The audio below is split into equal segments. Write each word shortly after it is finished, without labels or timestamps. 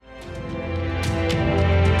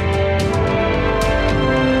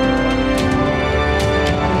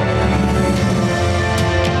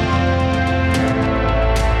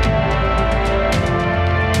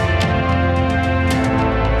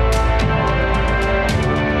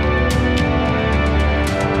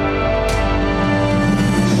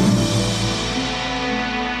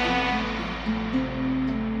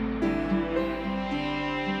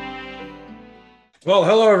Well,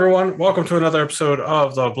 hello everyone. Welcome to another episode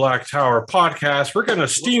of the Black Tower podcast. We're going to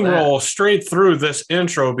steamroll straight through this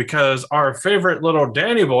intro because our favorite little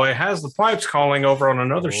Danny boy has the pipes calling over on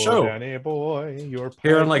another show. Danny boy, your pipe,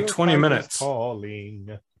 here in like 20 minutes.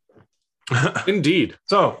 Calling. Indeed.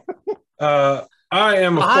 So, I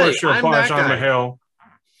am of course your Bajan Mahale.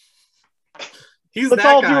 He's Let's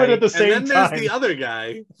that all guy, do it at the same and then time. there's the other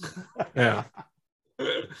guy. Yeah.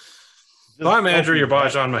 So I'm Andrew, your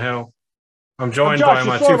Bajan Mahale. I'm joined by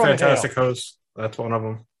my two fantastic hosts. That's one of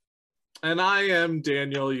them. And I am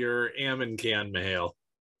Daniel, your Ammon Can Mahale.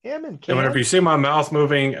 And whenever you see my mouth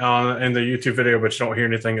moving in the YouTube video, but you don't hear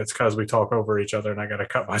anything, it's because we talk over each other and I got to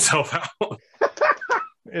cut myself out.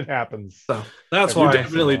 It happens. So that's You why.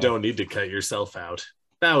 definitely don't need to cut yourself out.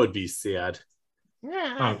 That would be sad.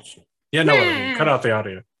 Yeah, cut out the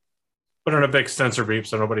audio. Put in a big censor beep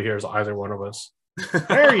so nobody hears either one of us.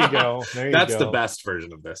 There you go. That's the best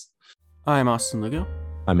version of this. I'm Austin Lugo.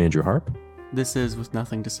 I'm Andrew Harp. This is With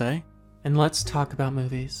Nothing to Say. And let's talk about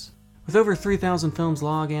movies. With over 3,000 films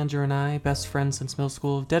logged, Andrew and I, best friends since middle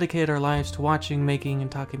school, have dedicated our lives to watching, making,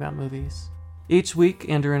 and talking about movies. Each week,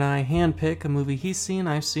 Andrew and I handpick a movie he's seen,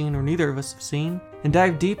 I've seen, or neither of us have seen, and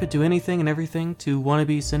dive deep into anything and everything two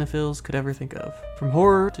wannabe cinephiles could ever think of. From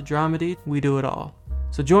horror to dramedy, we do it all.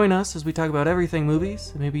 So join us as we talk about everything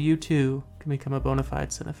movies, and maybe you too can become a bona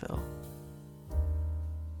fide cinephile.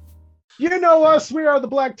 You know us. We are the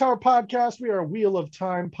Black Tower podcast. We are a Wheel of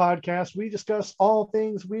Time podcast. We discuss all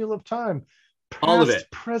things Wheel of Time. Past, all of it.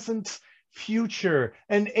 Present, future.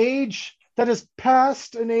 An age that is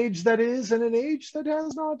past, an age that is, and an age that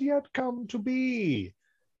has not yet come to be.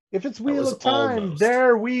 If it's Wheel of Time, almost.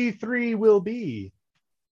 there we three will be.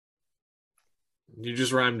 You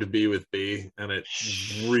just rhymed to B with B, and it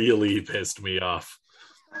really pissed me off.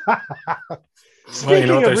 Well, you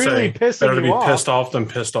know what they say. Better to be pissed off than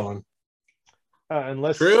pissed on.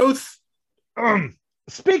 Unless Truth.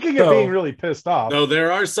 Speaking of being really pissed off. No,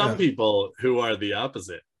 there are some people who are the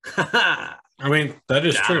opposite. I mean, that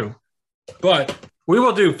is true. But we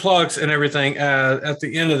will do plugs and everything at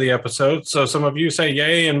the end of the episode. So some of you say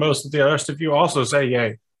yay, and most of the rest of you also say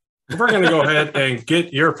yay. We're going to go ahead and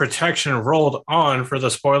get your protection rolled on for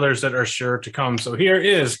the spoilers that are sure to come. So here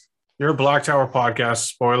is your Black Tower podcast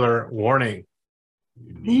spoiler warning.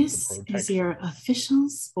 This is your official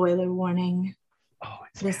spoiler warning.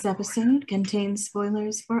 This episode contains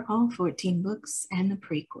spoilers for all 14 books and the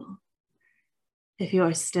prequel. If you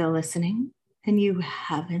are still listening and you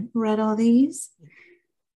haven't read all these,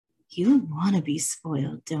 you want to be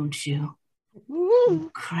spoiled, don't you?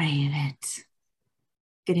 You crave it.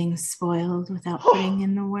 Getting spoiled without putting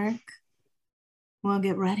in the work? Well,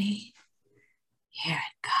 get ready. Here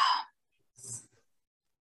it comes.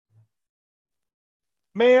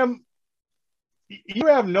 Ma'am, you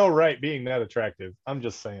have no right being that attractive. I'm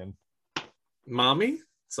just saying. Mommy?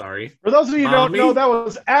 Sorry. For those of you who don't know, that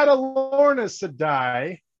was Ada Lorna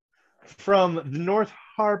Sedai from the North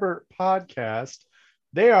Harbor podcast.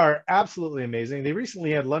 They are absolutely amazing. They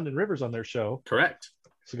recently had London Rivers on their show. Correct.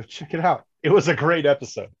 So go check it out. It was a great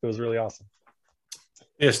episode. It was really awesome.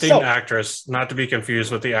 The esteemed actress, not to be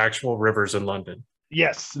confused with the actual rivers in London.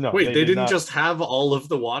 Yes. No. Wait, they didn't just have all of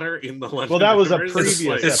the water in the London. Well, that was Rivers? a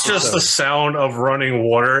previous. It's just the sound of running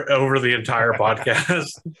water over the entire podcast.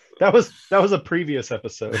 That was a previous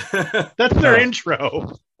episode. That's their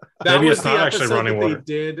intro. Maybe it's not actually running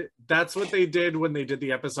water. That's what they did when they did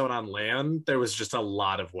the episode on land. There was just a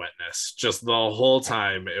lot of wetness. Just the whole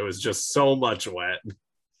time. It was just so much wet.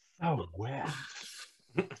 Oh, wet.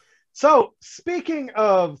 So, speaking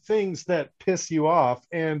of things that piss you off,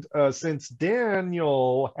 and since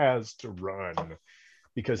Daniel has to run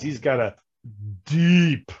because he's got a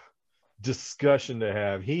deep discussion to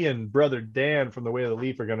have, he and brother Dan from The Way of the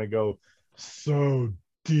Leaf are going to go so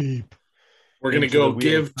deep. We're going to go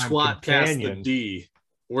give Twatcast the D.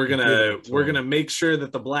 We're gonna make sure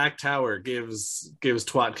that the Black Tower gives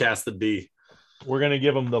Twatcast the D. We're going to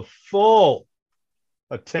give them the full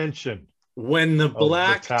attention. When the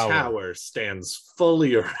Black Tower stands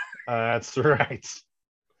fully around. That's right.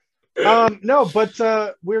 No,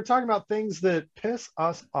 but we're talking about things that piss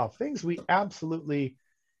us off, things we absolutely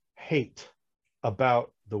hate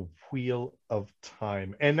about the Wheel of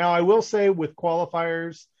Time. And now I will say with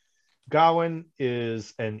qualifiers, Gawain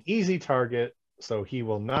is an easy target, so he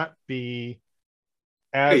will not be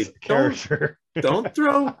as a character. Don't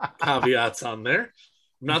throw caveats on there.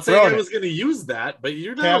 I'm not saying I was going to use that, but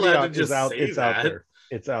you're not allowed to just say that.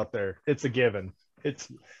 It's out there. It's a given.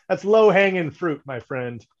 That's low-hanging fruit, my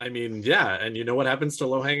friend. I mean, yeah, and you know what happens to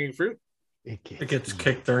low-hanging fruit? It gets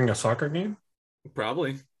kicked during a soccer game?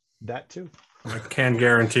 Probably. That too. I can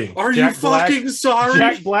guarantee. Are you fucking sorry?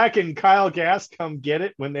 Jack Black and Kyle Gass come get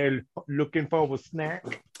it when they're looking for a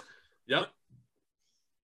snack. Yep.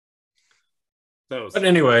 Those. But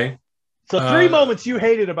anyway. So 3 moments you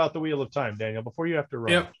hated about the Wheel of Time, Daniel, before you have to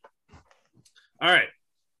run. Yep. All right.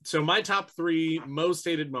 So my top 3 most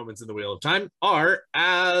hated moments in the Wheel of Time are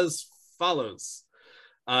as follows.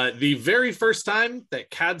 The very first time that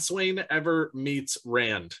Cadsuane ever meets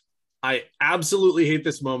Rand. I absolutely hate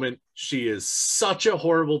this moment. She is such a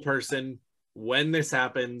horrible person when this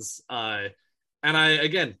happens.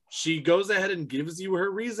 And she goes ahead and gives you her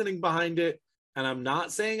reasoning behind it. And I'm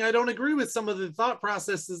not saying I don't agree with some of the thought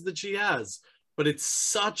processes that she has, but it's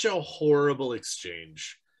such a horrible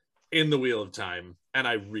exchange in the Wheel of Time. And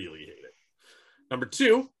I really hate it. Number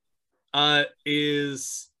 2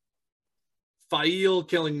 is Fail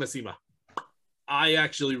killing Masima. I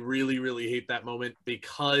actually really, really hate that moment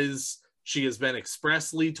because she has been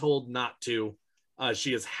expressly told not to.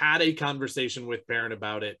 She has had a conversation with Perrin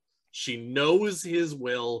about it. She knows his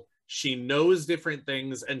will. She knows different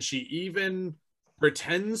things, and she even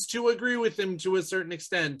pretends to agree with him to a certain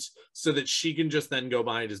extent so that she can just then go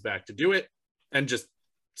behind his back to do it and just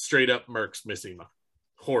straight up murks Masima.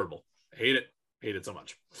 Horrible. I hate it. Hate it so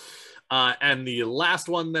much. And the last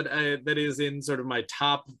one that is in sort of my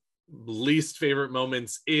top least favorite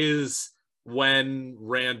moments is when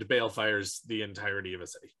Rand balefires the entirety of a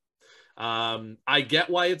city. I get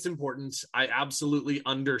why it's important. I absolutely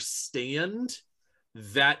understand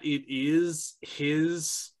that it is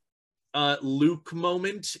his Luke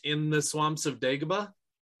moment in the swamps of Dagobah.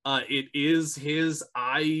 It is his,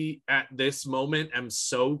 I at this moment am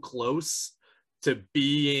so close to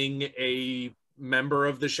being a member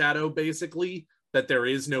of the Shadow, basically, that there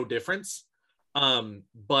is no difference.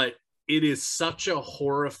 But it is such a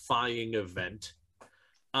horrifying event.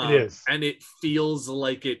 It is. And it feels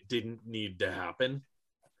like it didn't need to happen.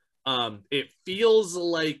 It feels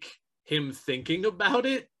like him thinking about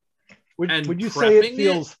it. Would you say it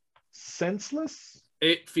feels senseless?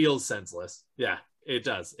 It feels senseless. Yeah, it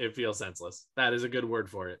does. It feels senseless. That is a good word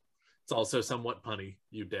for it. It's also somewhat punny,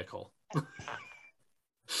 you dickhole.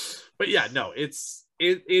 But yeah, no, it's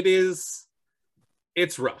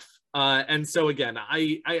rough. And so again,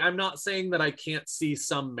 I'm not saying that I can't see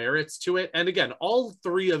some merits to it. And again, all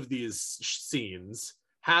 3 of these scenes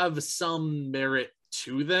have some merit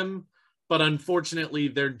to them, but unfortunately,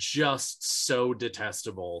 they're just so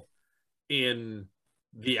detestable in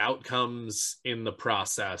the outcomes, in the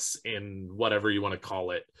process, in whatever you want to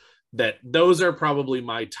call it, that those are probably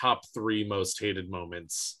my top 3 most hated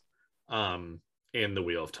moments in the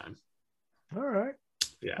Wheel of Time. All right.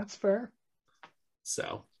 Yeah. That's fair.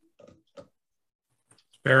 So.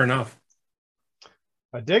 Fair enough.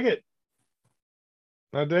 I dig it.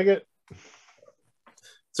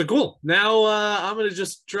 So cool. Now I'm going to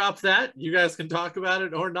just drop that. You guys can talk about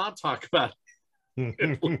it or not talk about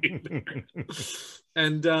it.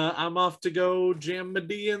 And I'm off to go jam my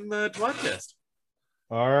D in the podcast.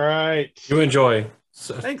 All right. You enjoy.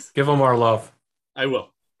 So thanks. Give them our love. I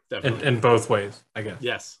will. Definitely. In both ways, I guess.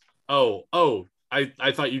 Yes. Oh.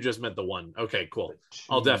 I thought you just meant the one. Okay, cool.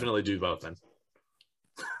 I'll definitely do both then.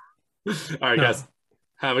 All right, guys.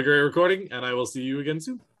 Have a great recording, and I will see you again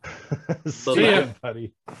soon. See ya,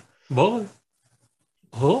 buddy. Bye.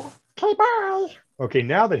 Huh? Okay, bye. Okay,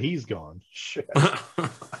 now that he's gone. Shit.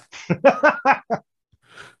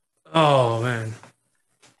 Oh, man.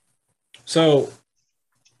 So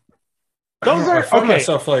those are I find okay.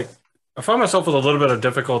 myself with a little bit of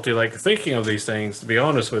difficulty like thinking of these things, to be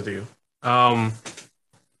honest with you.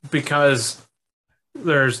 Because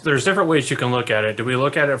there's different ways you can look at it. Do we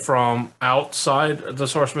look at it from outside the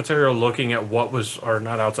source material, looking at what was, or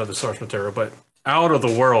not outside the source material, but out of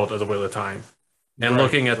the world of the Wheel of Time, and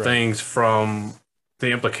looking at things from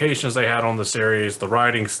the implications they had on the series, the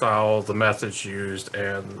writing style, the methods used,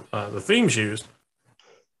 and the themes used?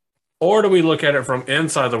 Or do we look at it from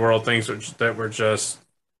inside the world, things that were just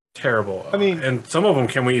terrible? I mean, and some of them,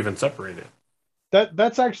 can we even separate it?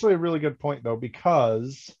 That's actually a really good point, though,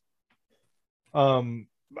 because I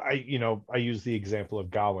used the example of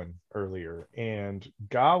Gawain earlier, and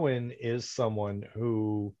Gawain is someone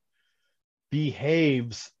who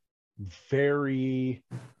behaves very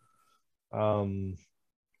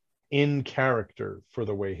in character for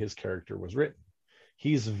the way his character was written.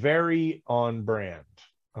 He's very on brand.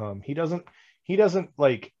 He doesn't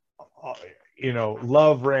like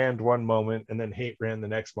love Rand one moment and then hate Rand the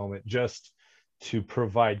next moment just to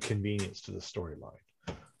provide convenience to the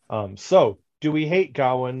storyline. So do we hate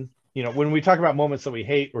Gawain? When we talk about moments that we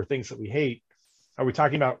hate or things that we hate, are we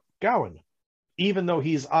talking about Gawain, even though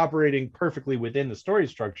he's operating perfectly within the story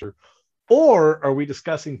structure? Or are we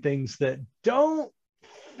discussing things that don't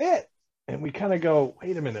fit? And we kind of go,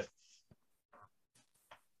 wait a minute.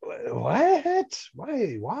 What?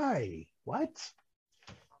 Why? What?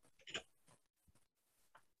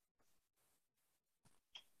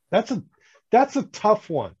 That's a tough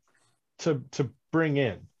one to bring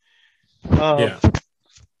in. Yeah.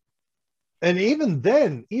 And even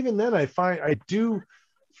then, I do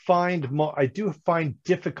find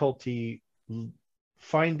difficulty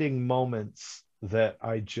finding moments that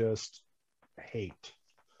I just hate.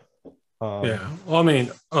 Yeah. Well, I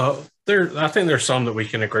mean, I think there's some that we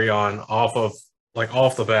can agree on off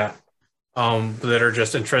the bat, that are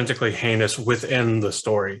just intrinsically heinous within the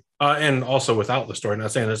story, and also without the story.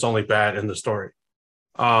 Not saying it's only bad in the story.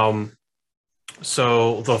 So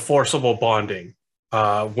the forcible bonding,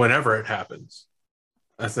 whenever it happens,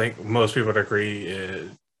 I think most people would agree,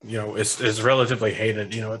 it's relatively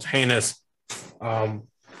hated. It's heinous.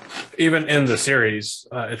 Even in the series,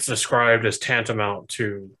 it's described as tantamount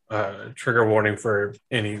to trigger warning for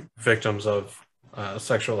any victims of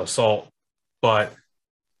sexual assault, but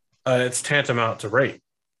it's tantamount to rape.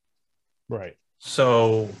 Right.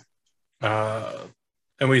 So,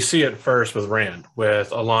 and we see it first with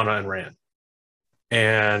Alana and Rand.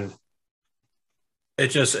 And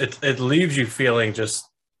it leaves you feeling just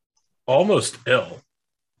almost ill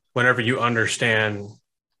whenever you understand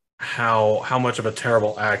how much of a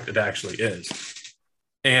terrible act it actually is.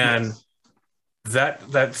 And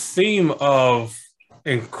that theme of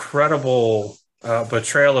incredible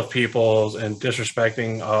betrayal of people's and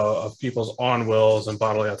disrespecting of people's own wills and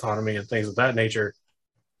bodily autonomy and things of that nature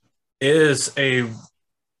is a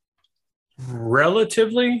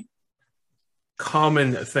relatively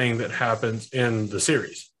common thing that happens in the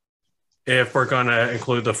series. If we're going to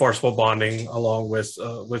include the forcible bonding along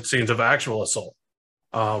with scenes of actual assault.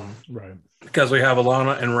 Right. Because we have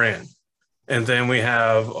Alana and Rand. And then we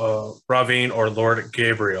have Ravine or Lord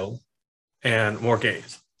Gabriel and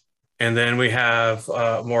Morghese. And then we have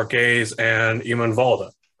Morghese and Eamon Valda.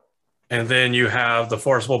 And then you have the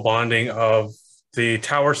forcible bonding of the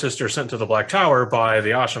Tower Sister sent to the Black Tower by the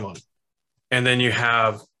Ashaman. And then you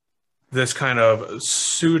have this kind of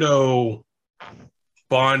pseudo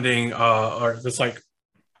bonding, or this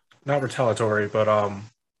not retaliatory, but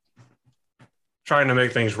trying to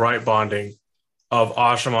make things right bonding of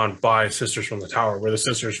Ashaman by Sisters from the Tower, where the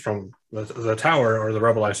Sisters from the Tower or the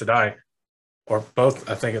Rebel Aes Sedai, or both,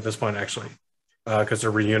 I think at this point actually, because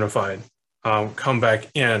they're reunified, come back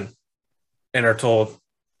in and are told,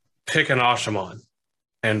 pick an Ashaman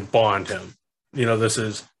and bond him.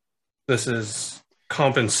 This is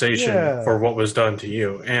compensation for what was done to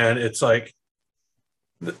you. And it's like,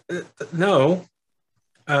 no,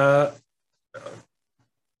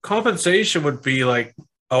 compensation would be like,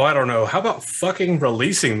 oh, I don't know, how about fucking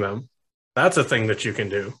releasing them? That's a thing that you can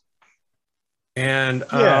do. And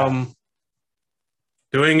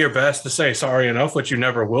doing your best to say sorry enough, which you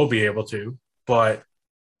never will be able to, but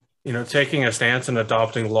taking a stance and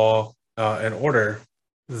adopting law and order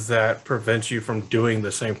that prevents you from doing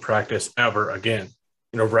the same practice ever again.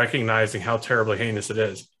 Recognizing how terribly heinous it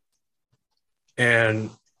is. And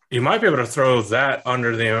you might be able to throw that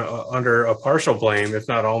under a partial blame, if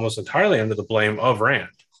not almost entirely under the blame of Rand.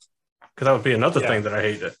 Because that would be another thing that I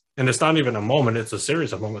hated. And it's not even a moment, it's a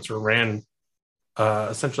series of moments where Rand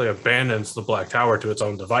essentially abandons the Black Tower to its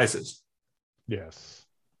own devices. Yes.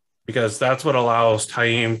 Because that's what allows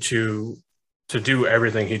Taim to do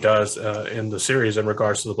everything he does in the series in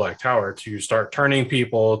regards to the Black Tower, to start turning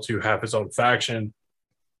people, to have his own faction,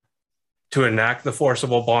 to enact the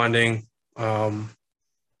forcible bonding,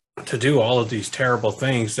 to do all of these terrible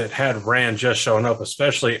things that had Rand just shown up,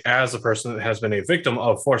 especially as a person that has been a victim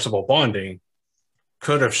of forcible bonding,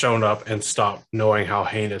 could have shown up and stopped, knowing how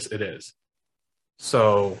heinous it is.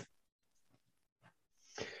 So,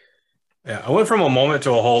 yeah, I went from a moment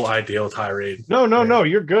to a whole ideal tirade. No,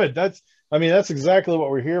 you're good. That's exactly what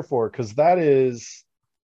we're here for, because that is,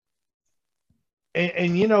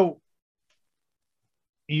 and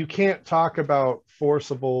you can't talk about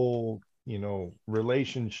forcible,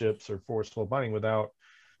 relationships or forceful bonding without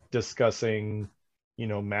discussing,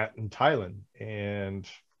 Matt and Tylan. And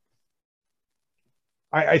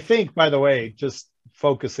I think, by the way, just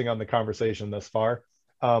focusing on the conversation thus far,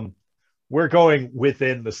 we're going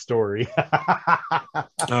within the story. Oh,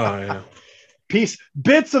 yeah.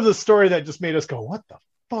 Bits of the story that just made us go, what the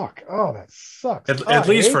fuck? Oh, that sucks. At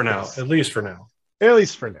least for now. At least for now.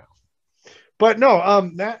 But no,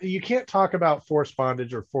 Matt, you can't talk about forced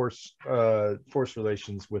bondage or forced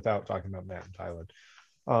relations without talking about Matt and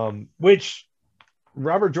Tylan, which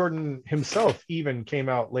Robert Jordan himself even came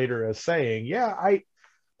out later as saying,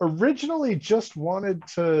 originally just wanted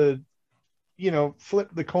to, flip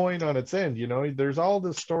the coin on its end. There's all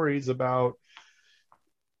the stories about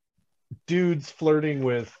dudes flirting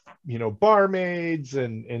with, barmaids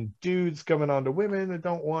and dudes coming on to women that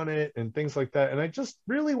don't want it and things like that. And I just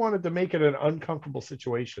really wanted to make it an uncomfortable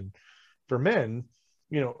situation for men,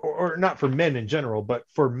 or not for men in general, but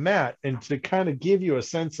for Matt, and to kind of give you a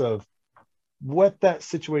sense of what that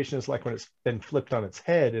situation is like when it's been flipped on its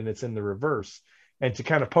head and it's in the reverse, and to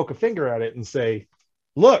kind of poke a finger at it and say,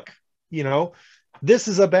 look, this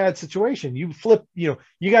is a bad situation. You flip, you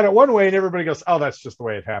got it one way and everybody goes, oh, that's just the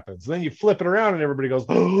way it happens. And then you flip it around and everybody goes,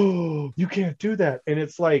 oh, you can't do that. And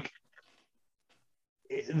it's like,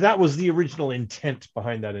 that was the original intent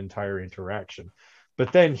behind that entire interaction.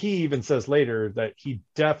 But then he even says later that he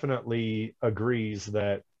definitely agrees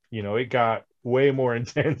that, it got way more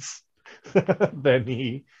intense than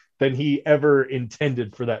he ever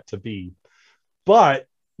intended for that to be, but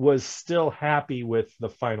was still happy with the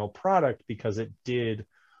final product because it did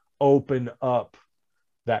open up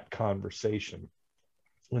that conversation.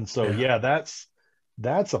 And so yeah,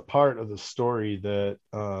 that's a part of the story that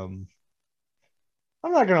I'm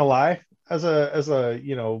not gonna lie, as a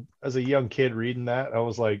young kid reading that, I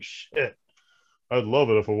was like, shit, I'd love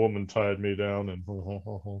it if a woman tied me down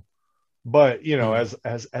and but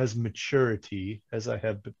as maturity, as I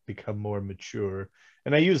have become more mature,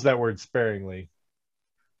 and I use that word sparingly,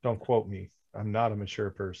 don't quote me, I'm not a mature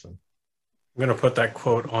person. I'm gonna put that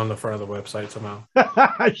quote on the front of the website somehow.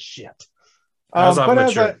 Shit.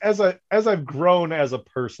 But as I've grown as a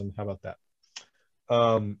person, how about that?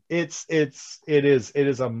 It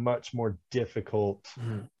is a much more difficult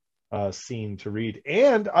scene to read.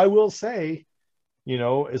 And I will say,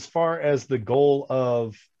 as far as the goal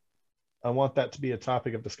of, I want that to be a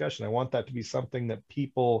topic of discussion, I want that to be something that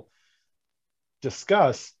people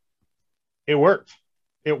discuss. It worked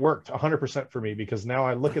 100% for me, because now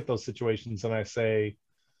I look at those situations and I say,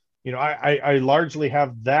 I largely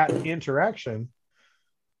have that interaction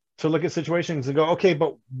to look at situations and go, okay,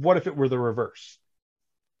 but what if it were the reverse?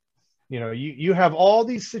 You have all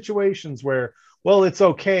these situations where, well, it's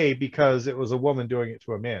okay because it was a woman doing it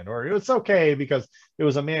to a man, or it's okay because it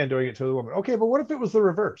was a man doing it to a woman. Okay, but what if it was the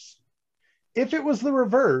reverse? If it was the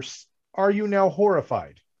reverse, are you now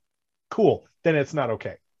horrified? Cool, then it's not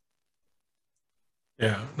okay.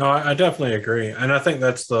 Yeah, no, I definitely agree. And I think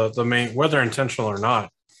that's the main, whether intentional or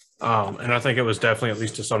not. And I think it was definitely, at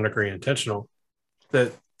least to some degree, intentional.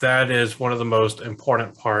 That is one of the most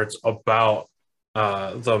important parts about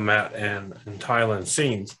the Matt and Thailand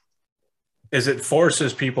scenes, is it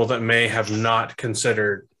forces people that may have not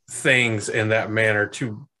considered things in that manner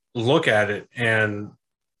to look at it. And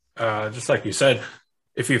just like you said,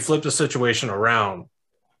 if you flip the situation around,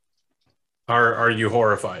 are you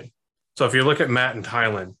horrified? So if you look at Matt and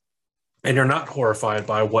Thailand, and you're not horrified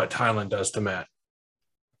by what Thailand does to Matt,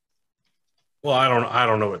 well, I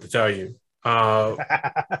don't know what to tell you.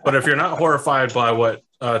 But if you're not horrified by what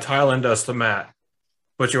Thailand does to Matt,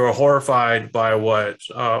 but you are horrified by what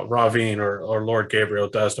Raveen or Lord Gabriel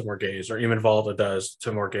does to Morghese, or Eamon does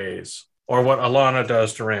to Morghese, or what Alana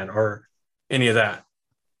does to Rand, or any of that,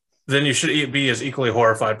 then you should be as equally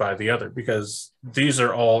horrified by the other, because these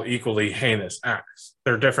are all equally heinous acts.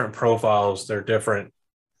 They're different profiles. They're different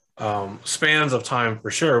spans of time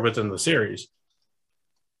for sure within the series.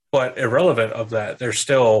 But irrelevant of that, they're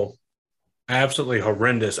still absolutely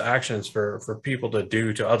horrendous actions for people to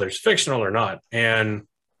do to others, fictional or not. And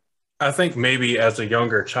I think maybe as a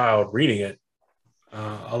younger child reading it,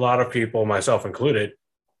 a lot of people, myself included,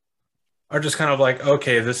 are just kind of like,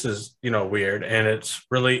 okay, this is, weird. And it's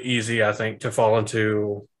really easy, I think, to fall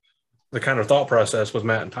into the kind of thought process with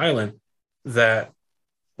Matt and Thailand that,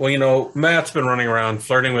 well, Matt's been running around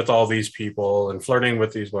flirting with all these people and flirting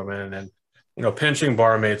with these women and, pinching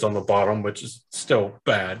barmaids on the bottom, which is still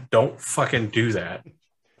bad. Don't fucking do that. Do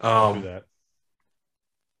that.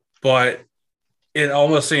 But it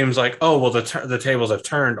almost seems like, oh, well, the tables have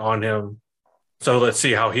turned on him, so let's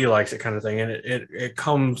see how he likes it, kind of thing. And it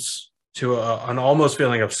comes to an almost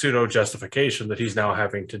feeling of pseudo justification that he's now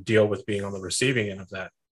having to deal with being on the receiving end of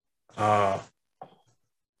that.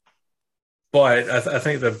 But I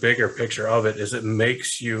think the bigger picture of it is it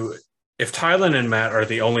makes you, if Thailand and Matt are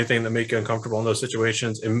the only thing that make you uncomfortable in those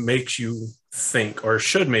situations, it makes you think, or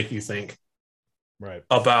should make you think, right,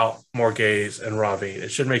 about Morghese and Raveen.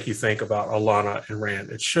 It should make you think about Alana and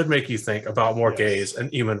Rand. It should make you think about Morghese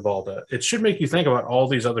and Eamon Valda. It should make you think about all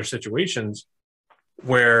these other situations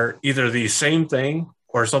where either the same thing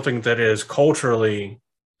or something that is culturally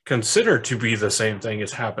considered to be the same thing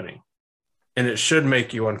is happening. And it should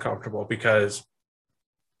make you uncomfortable, because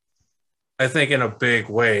I think in a big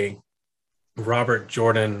way, Robert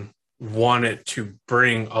Jordan wanted to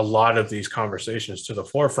bring a lot of these conversations to the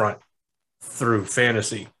forefront through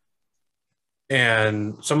fantasy.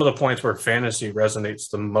 And some of the points where fantasy resonates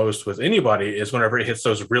the most with anybody is whenever it hits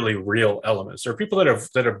those really real elements. There are people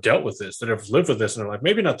that have dealt with this, that have lived with this, and they're like,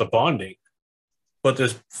 maybe not the bonding, but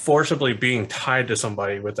this forcibly being tied to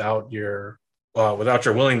somebody without your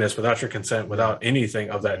willingness, without your consent, without anything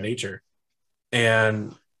of that nature.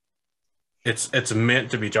 And it's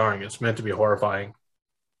meant to be jarring. It's meant to be horrifying.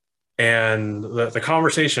 And the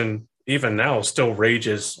conversation even now still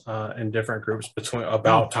rages in different groups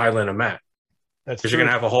about Tylen and Matt. That's because you're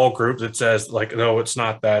gonna have a whole group that says like, no, it's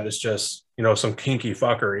not that. It's just, you know, some kinky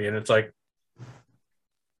fuckery, and it's like,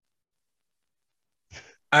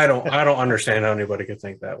 I don't understand how anybody could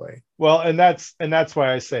think that way. Well, and that's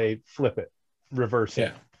why I say flip it, reverse it.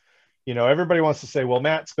 Yeah. You know, everybody wants to say, well,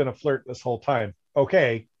 Matt's been a flirt this whole time.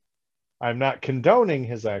 Okay, I'm not condoning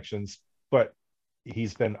his actions, but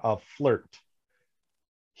he's been a flirt.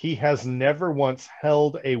 He has never once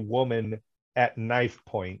held a woman at knife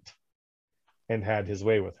point and had his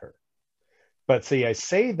way with her. But see, I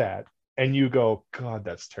say that and you go, God,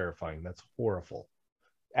 that's terrifying. That's horrible.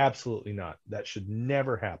 Absolutely not. That should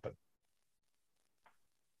never happen.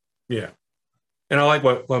 Yeah. And I like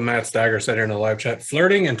what Matt Stagger said here in the live chat.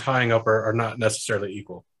 Flirting and tying up are not necessarily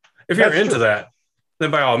equal. If you're into that, then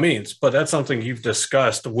by all means, but that's something you've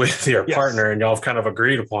discussed with your partner and y'all have kind of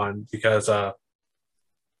agreed upon, because I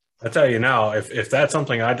tell you now, if that's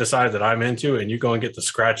something I decide that I'm into and you go and get the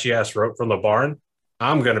scratchy ass rope from the barn,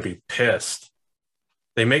 I'm going to be pissed.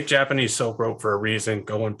 They make Japanese silk rope for a reason.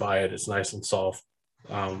 Go and buy it. It's nice and soft.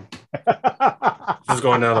 Just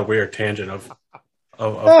going down a weird tangent of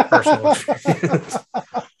personal experience.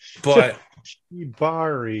 But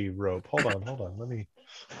Shibari rope. Hold on. Let me.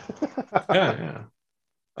 yeah.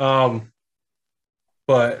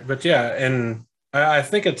 But yeah, and I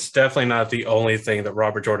think it's definitely not the only thing that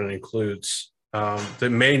Robert Jordan includes that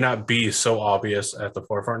may not be so obvious at the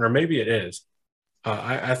forefront, or maybe it is.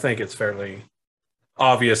 I think it's fairly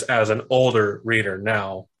obvious as an older reader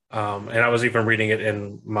now. And I was even reading it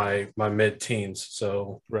in my mid-teens.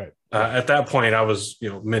 So right. At that point, I was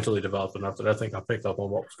mentally developed enough that I think I picked up on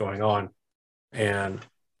what was going on. And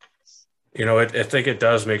I think it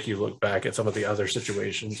does make you look back at some of the other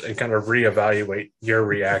situations and kind of reevaluate your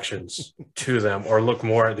reactions to them, or look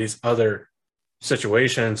more at these other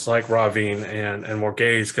situations like Ravine and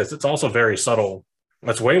Morghese, because it's also very subtle.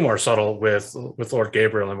 It's way more subtle with Lord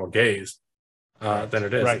Gabriel and Morghese than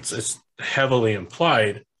it is. Right. It's heavily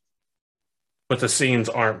implied, but the scenes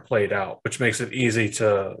aren't played out, which makes it easy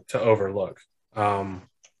to overlook.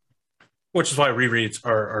 Which is why rereads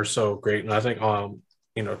are so great, and I think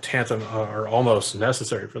tantrum are almost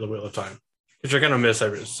necessary for the Wheel of Time, because you're going to miss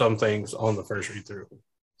some things on the first read through.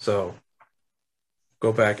 So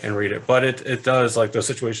go back and read it. But it does, like, those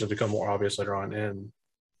situations become more obvious later on, and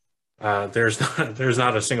there's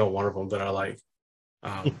not a single one of them that I like.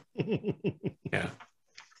 Yeah,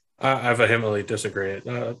 I vehemently disagree.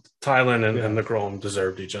 Tylen and the Grom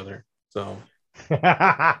deserved each other. So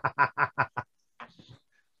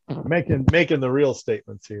making the real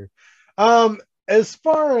statements here. As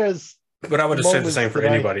far as, but I would have said the same for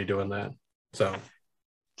anybody doing that. So,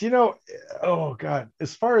 oh God,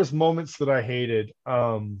 as far as moments that I hated,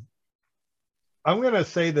 I'm going to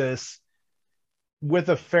say this with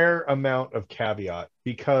a fair amount of caveat,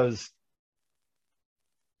 because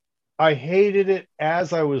I hated it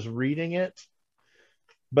as I was reading it.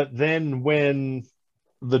 But then when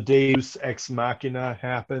the Deus Ex Machina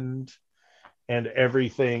happened and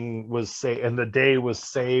everything was and the day was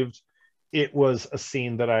saved, it was a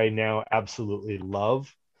scene that I now absolutely love.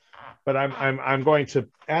 But I'm going to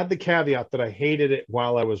add the caveat that I hated it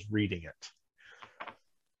while I was reading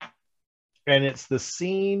it. And it's the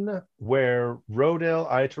scene where Rodel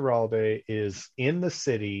Iturralde is in the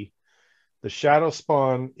city. The Shadow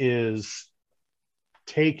Spawn is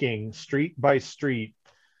taking street by street,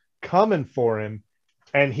 coming for him,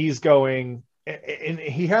 and he's going, and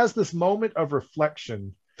he has this moment of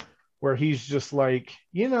reflection where he's just like,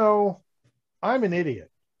 I'm an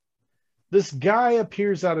idiot. This guy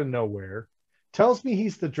appears out of nowhere, tells me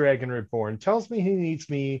he's the Dragon Reborn, tells me he needs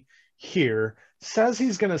me here, says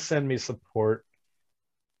he's going to send me support,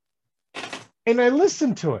 and I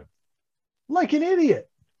listen to him like an idiot.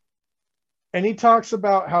 And he talks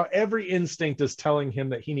about how every instinct is telling him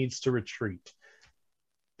that he needs to retreat,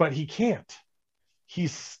 but he can't.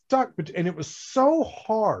 He's stuck. And it was so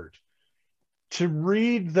hard to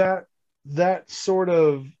read that sort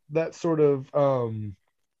of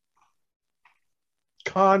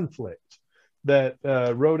conflict that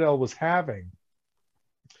Rodell was having,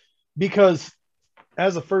 because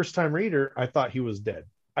as a first-time reader, I thought he was dead.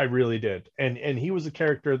 I really did. And he was a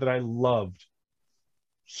character that I loved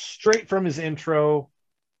straight from his intro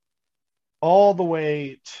all the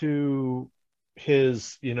way to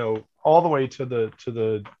his, all the way to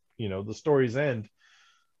the the story's end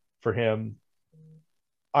for him.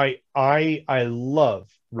 I love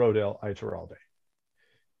Rodell Iturralde.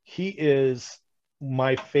 He is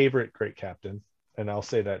my favorite great captain, and I'll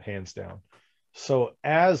say that hands down. So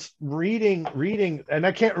as reading, and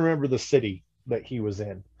I can't remember the city that he was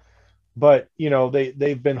in, but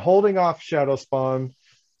they've been holding off Shadow Spawn.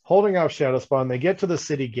 They get to the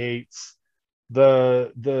city gates.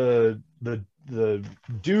 The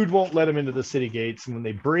dude won't let him into the city gates, and when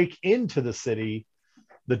they break into the city,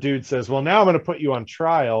 the dude says, well, now I'm going to put you on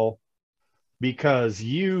trial because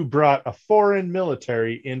you brought a foreign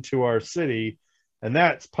military into our city, and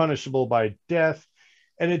that's punishable by death.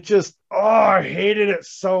 And it just, I hated it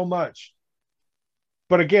so much.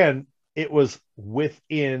 But again, it was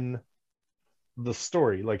within the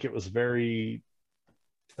story. Like, it was very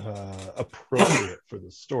appropriate for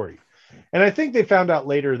the story. And I think they found out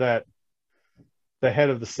later that the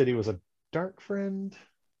head of the city was a dark friend.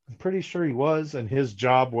 I'm pretty sure he was. And his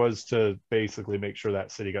job was to basically make sure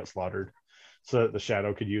that city got slaughtered so that the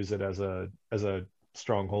Shadow could use it as a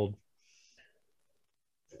stronghold.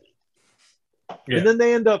 Yeah. And then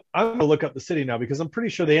they end up, I'm going to look up the city now because I'm pretty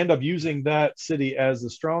sure they end up using that city as a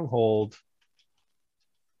stronghold.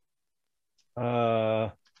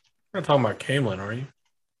 You're not talking about Camelin, are you?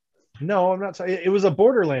 No, I'm not. It was a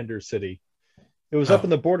Borderlander city. It was up in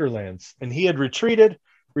the Borderlands, and he had retreated,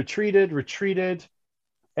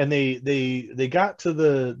 and they got to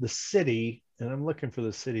the city, and I'm looking for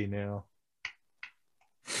the city now.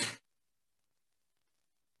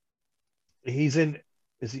 He's in.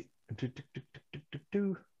 Is he?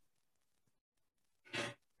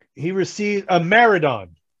 He received a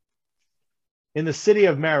Maradon in the city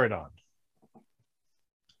of Maradon.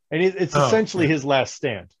 And it's essentially his last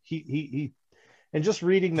stand. He and just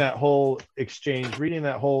reading that whole exchange, reading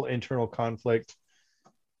that whole internal conflict,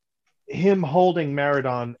 him holding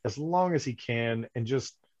Maradon as long as he can, and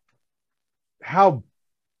just how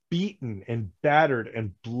beaten and battered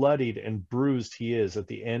and bloodied and bruised he is at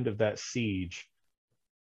the end of that siege.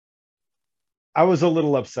 I was a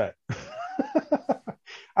little upset.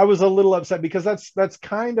 I was a little upset because that's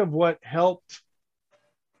kind of what helped.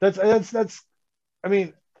 That's I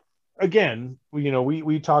mean, again,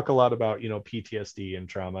 we talk a lot about PTSD and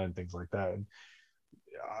trauma and things like that. And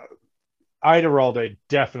Iturralde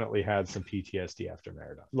definitely had some PTSD after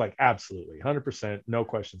Maradon, like absolutely 100%, no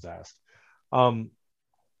questions asked. But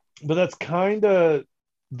that's kind of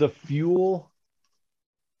the fuel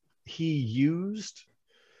he used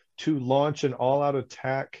to launch an all-out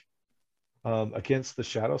attack against the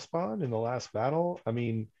Shadow Spawn in the last battle. I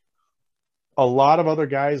mean, a lot of other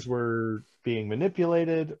guys were being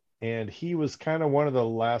manipulated, and he was kind of one of the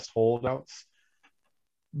last holdouts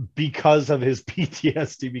because of his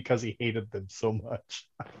PTSD, because he hated them so much.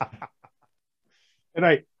 And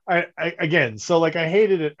I again, so like I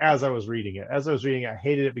hated it as I was reading it. As I was reading it, I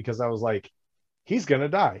hated it because I was like, he's going to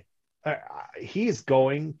die. He's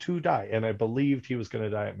going to die. And I believed he was going to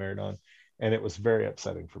die at Maradon. And it was very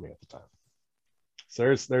upsetting for me at the time.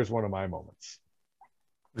 So there's one of my moments.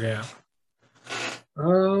 Yeah.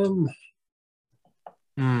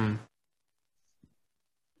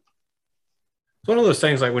 It's one of those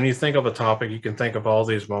things, like when you think of a topic, you can think of all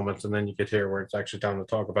these moments, and then you get here where it's actually time to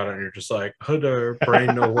talk about it, and you're just like, "Hooder,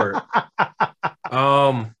 brain no work."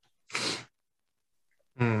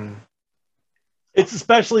 It's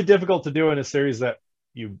especially difficult to do in a series that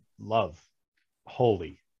you love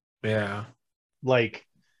wholly. Yeah. Like,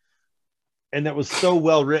 and that was so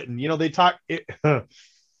well written. They talk it.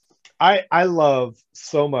 I love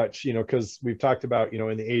so much, because we've talked about,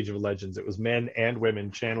 in the Age of Legends, it was men and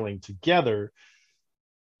women channeling together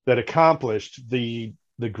that accomplished the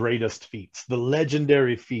greatest feats. The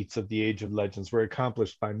legendary feats of the Age of Legends were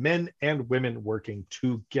accomplished by men and women working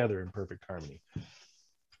together in perfect harmony.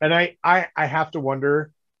 And I have to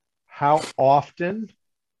wonder how often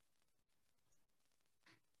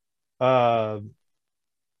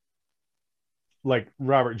like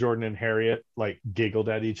Robert Jordan and Harriet like giggled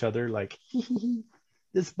at each other like,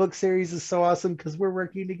 this book series is so awesome because we're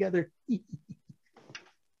working together.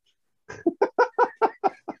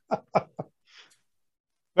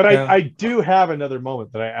 But yeah. I do have another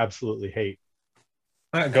moment that I absolutely hate.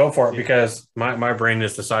 Go for it, because my brain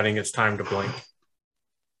is deciding it's time to blink.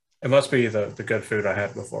 It must be the good food I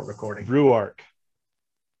had before recording. Brew Arc.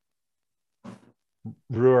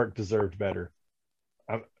 Ruark deserved better.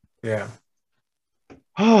 Yeah.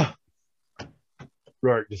 Ruark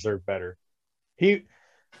deserved better.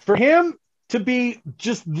 For him to be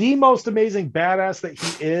just the most amazing badass that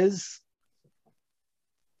he is,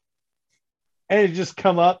 and to just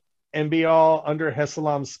come up and be all under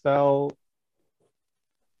Hessalam's spell,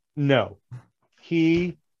 no.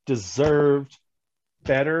 He deserved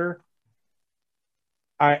better.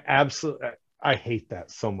 I hate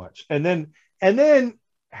that so much. And then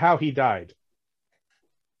how he died.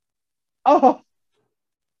 Oh,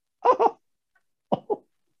 oh, oh.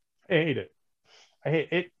 I hate it.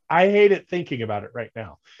 I hate it thinking about it right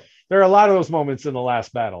now. There are a lot of those moments in the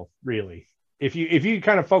last battle, really. If you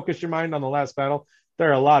kind of focus your mind on the last battle, there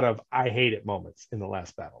are a lot of I hate it moments in the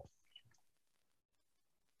last battle.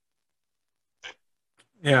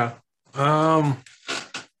 Yeah.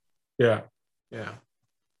 Yeah.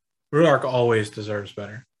 Ruark always deserves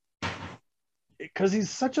better. Because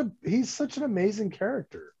he's such an amazing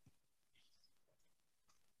character.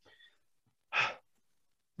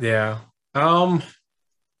 Yeah. So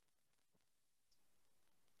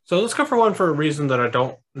let's go for one for a reason that I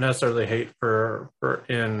don't necessarily hate for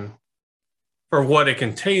what it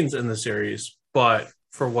contains in the series, but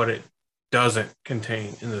for what it doesn't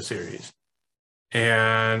contain in the series.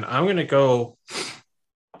 And I'm going to go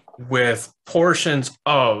with portions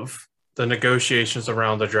of the negotiations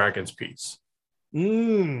around the Dragon's Peace.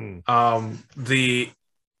 The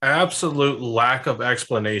absolute lack of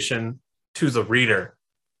explanation to the reader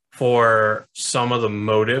for some of the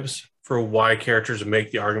motives for why characters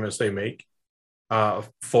make the arguments they make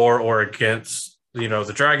for or against,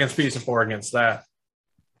 the Dragon's Peace and for or against that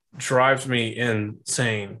drives me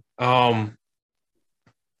insane.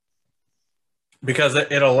 Because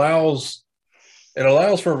it allows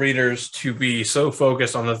for readers to be so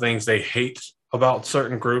focused on the things they hate about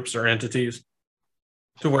certain groups or entities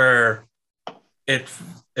to where it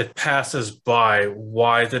passes by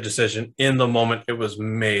why the decision in the moment it was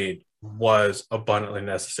made was abundantly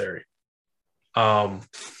necessary. And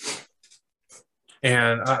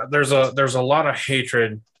there's a lot of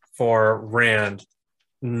hatred for Rand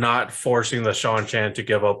not forcing the Shan-Chan to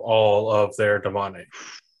give up all of their demonic,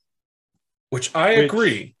 which I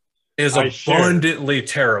agree is abundantly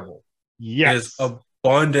terrible. Yes, is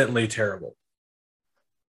abundantly terrible.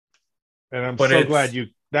 And I'm so glad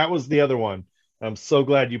that was the other one. I'm so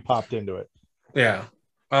glad you popped into it. Yeah.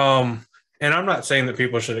 And I'm not saying that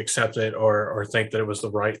people should accept it or think that it was the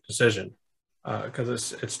right decision.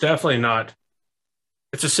 Because it's definitely not.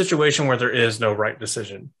 It's a situation where there is no right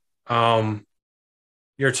decision.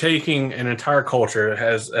 You're taking an entire culture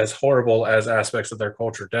as horrible as aspects of their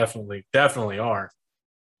culture definitely are,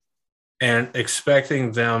 and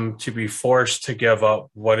expecting them to be forced to give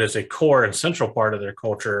up what is a core and central part of their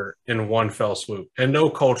culture in one fell swoop. And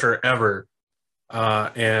no culture ever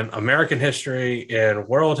in American history, in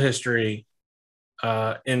world history,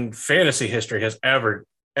 in fantasy history has ever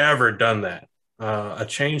done that. A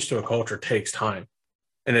change to a culture takes time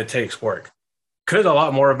and it takes work. Could a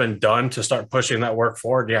lot more have been done to start pushing that work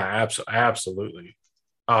forward? Yeah, absolutely.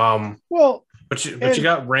 But you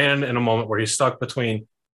got Rand in a moment where he's stuck between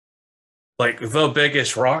like the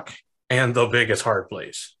biggest rock and the biggest hard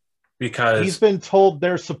place, because he's been told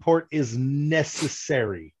their support is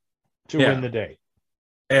necessary to win the day,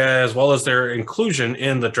 as well as their inclusion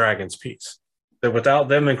in the Dragon's Peace. That without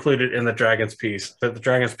them included in the Dragon's Peace, that the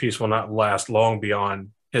Dragon's Peace will not last long beyond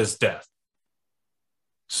his death.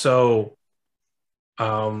 So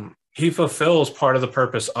he fulfills part of the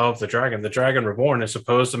purpose of the Dragon. The Dragon Reborn is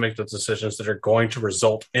supposed to make the decisions that are going to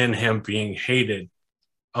result in him being hated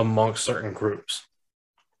amongst certain groups.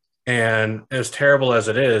 And as terrible as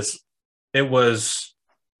it was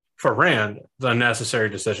for Rand the necessary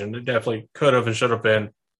decision. It definitely could have and should have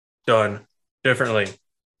been done differently.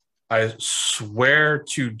 I swear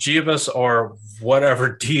to Jeebus or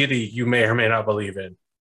whatever deity you may or may not believe in,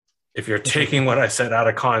 if you're taking what I said out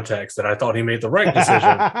of context, that I thought he made the right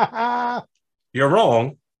decision, you're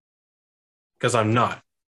wrong, because I'm not.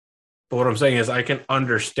 But what I'm saying is I can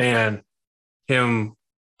understand him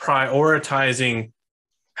prioritizing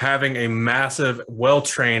having a massive,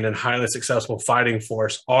 well-trained, and highly successful fighting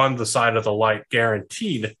force on the side of the light,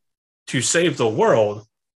 guaranteed to save the world,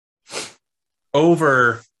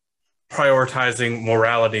 over prioritizing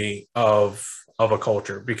morality of a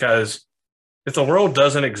culture. Because if the world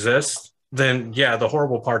doesn't exist, then yeah, the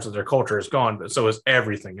horrible parts of their culture is gone, but so is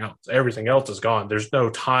everything else. Everything else is gone. There's no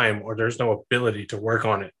time or there's no ability to work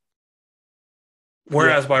on it.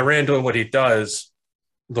 Whereas by Rand doing what he does,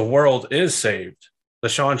 the world is saved. the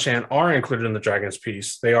Shan are included in the Dragon's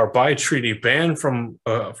Peace. They are by treaty banned from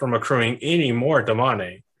accruing any more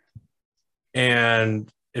damane,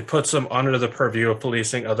 and it puts them under the purview of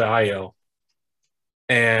policing of the IO.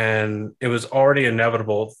 And it was already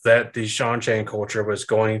inevitable that the Shan culture was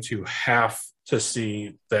going to have to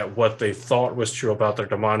see that what they thought was true about their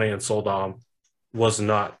damane and soldam was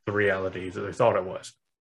not the reality that they thought it was.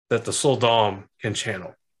 That the soldam can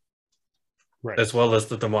channel. Right. As well as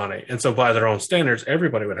the damane. And so by their own standards,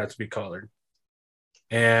 everybody would have to be collared.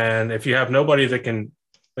 And if you have nobody that can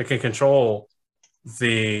control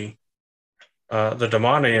the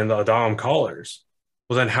damane and the Adam collars,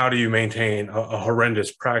 well, then how do you maintain a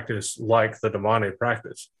horrendous practice like the damane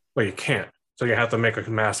practice? Well, you can't. So you have to make a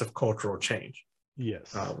massive cultural change.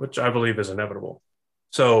 Yes. Which I believe is inevitable.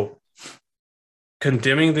 So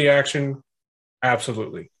condemning the action,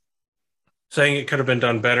 absolutely. Saying it could have been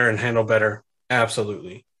done better and handled better,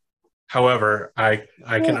 absolutely. However, I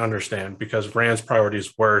can understand because Rand's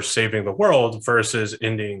priorities were saving the world versus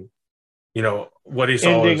ending, what he saw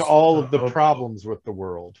ending all of the problems with the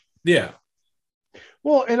world. Yeah.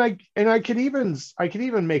 Well, and I could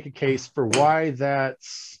even make a case for why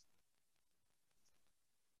that's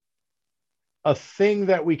a thing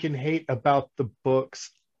that we can hate about the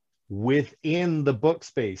books within the book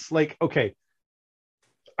space. Like, okay,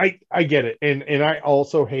 I get it. And I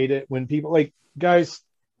also hate it when people guys,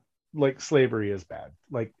 slavery is bad.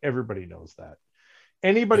 Like, everybody knows that.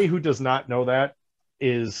 Anybody who does not know that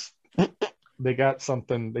is, they got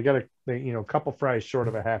a couple fries short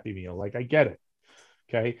of a Happy Meal. Like, I get it.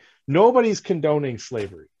 Okay. Nobody's condoning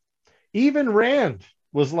slavery. Even Rand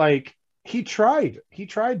was like, he tried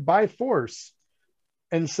by force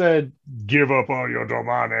and said, give up all your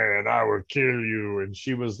damane and I will kill you. And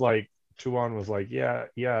she was like, Tuon was like, yeah,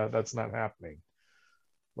 that's not happening.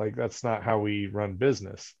 Like, that's not how we run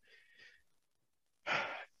business.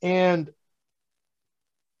 And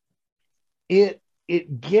it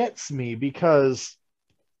gets me because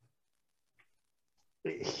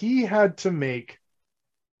he had to make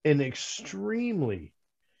an extremely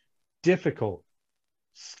difficult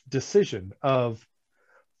decision of,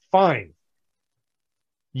 fine,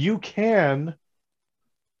 you can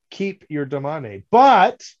keep your damane,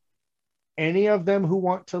 but any of them who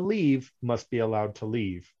want to leave must be allowed to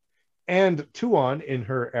leave. And Tuon, in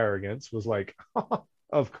her arrogance, was like,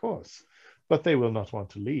 of course, but they will not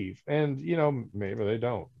want to leave. And, maybe they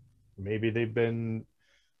don't. Maybe they've been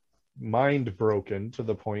mind broken to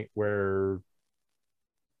the point where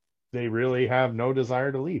they really have no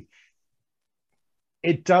desire to leave.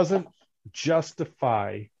 It doesn't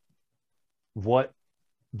justify what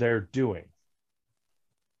they're doing.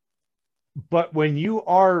 But when you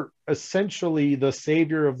are essentially the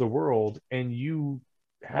savior of the world and you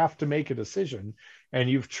have to make a decision and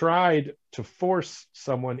you've tried to force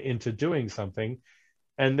someone into doing something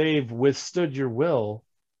and they've withstood your will,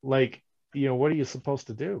 what are you supposed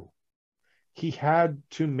to do? He had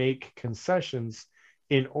to make concessions.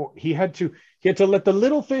 He had to let the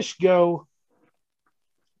little fish go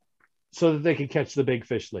so that they could catch the big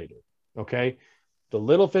fish later. Okay. The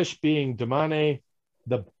little fish being damane,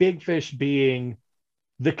 the big fish being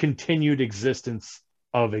the continued existence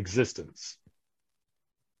of existence.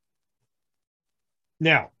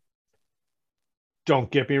 Now,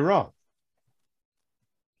 don't get me wrong.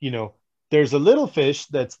 There's a little fish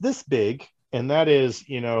that's this big, and that is,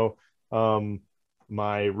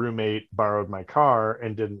 my roommate borrowed my car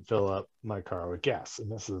and didn't fill up my car with gas.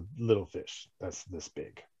 And that's a little fish that's this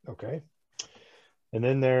big. Okay. And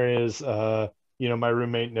then there is, my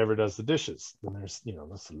roommate never does the dishes. Then there's,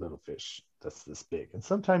 that's a little fish that's this big. And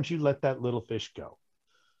sometimes you let that little fish go.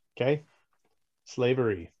 Okay.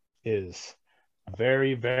 Slavery is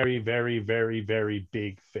very, very, very, very, very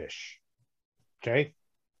big fish. Okay.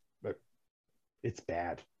 But it's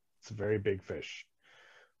bad. It's a very big fish.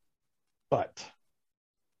 But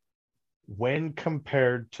when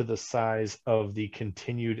compared to the size of the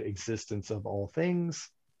continued existence of all things,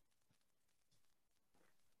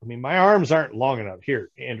 I mean, my arms aren't long enough. Here,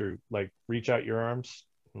 Andrew, reach out your arms.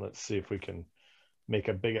 Let's see if we can make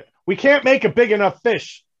we can't make a big enough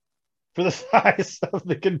fish for the size of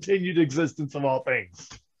the continued existence of all things.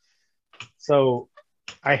 So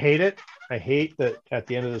I hate it. I hate that at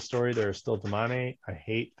the end of the story, there are still damane. I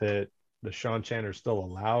hate that the Shan are still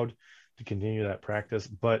allowed to continue that practice.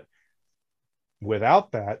 But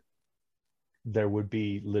without that, there would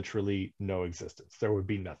be literally no existence. There would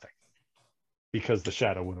be nothing. Because the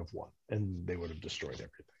shadow would have won and they would have destroyed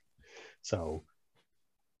everything. So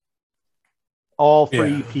all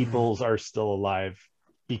three peoples are still alive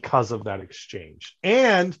because of that exchange.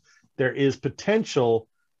 And there is potential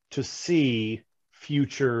to see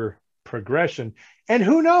future progression. And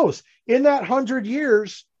who knows, in that 100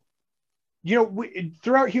 years,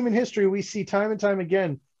 throughout human history, we see time and time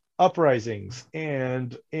again uprisings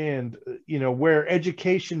and where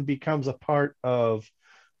education becomes a part of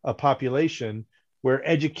a population, where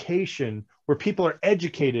people are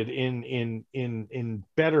educated in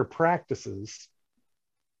better practices.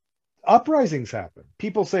 Uprisings happen.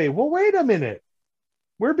 People say, well, wait a minute,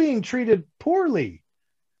 we're being treated poorly.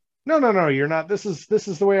 No, you're not. This is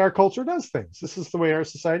the way our culture does things. This is the way our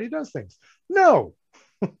society does things. No,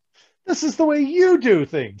 this is the way you do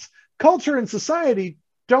things. Culture and society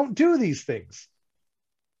don't do these things.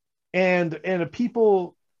 And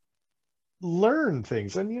people learn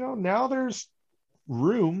things. And, now there's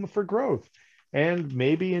room for growth. And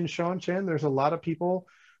maybe in Shan-Chan, there's a lot of people,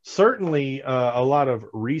 certainly a lot of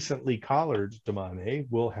recently collared damane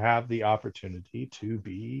will have the opportunity to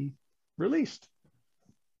be released.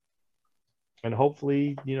 And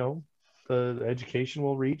hopefully, the education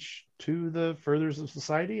will reach to the furthers of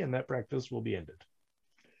society and that practice will be ended.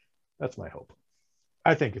 That's my hope.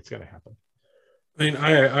 I think it's going to happen. I mean,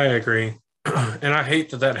 I agree. And I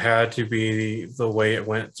hate that had to be the way it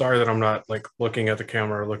went. Sorry that I'm not like looking at the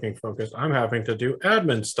camera or looking focused. I'm having to do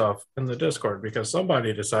admin stuff in the Discord because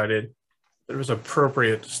somebody decided that it was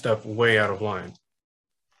appropriate to step way out of line.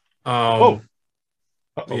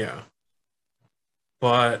 Yeah.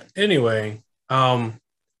 But anyway, I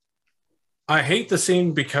hate the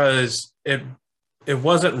scene because it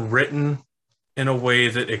wasn't written in a way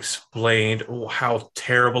that explained how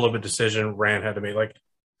terrible of a decision Rand had to make. Like,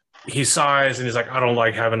 he sighs and he's like, I don't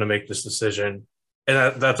like having to make this decision.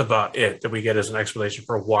 And that's about it that we get as an explanation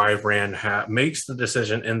for why Rand makes the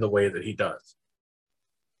decision in the way that he does.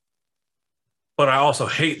 But I also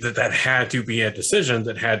hate that had to be a decision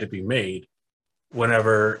that had to be made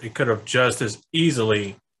whenever it could have just as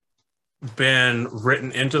easily been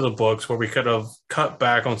written into the books, where we could have cut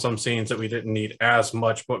back on some scenes that we didn't need as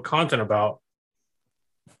much book content about.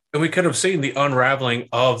 And we could have seen the unraveling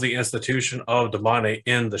of the institution of damane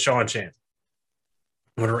in the Shan-Chan.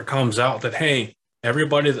 Whenever it comes out that, hey,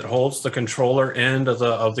 everybody that holds the controller end of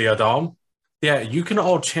the Adam, yeah, you can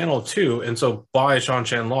all channel too. And so by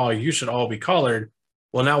Shan-Chan law, you should all be collared.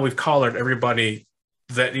 Well, now we've collared everybody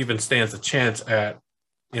that even stands a chance at,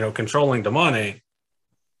 controlling damane.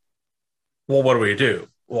 Well, what do?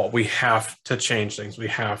 Well, we have to change things. We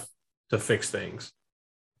have to fix things.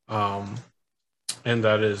 And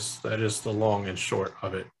that is the long and short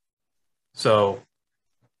of it. So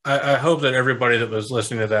I hope that everybody that was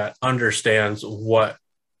listening to that understands what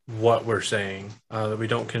we're saying, that we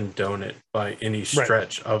don't condone it by any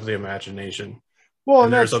stretch of the imagination. Well,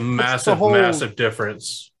 and there's a massive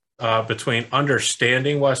difference between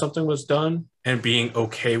understanding why something was done and being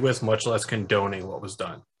okay with, much less condoning what was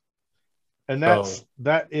done. And that's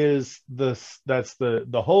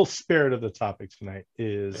the whole spirit of the topic tonight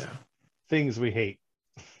is things we hate.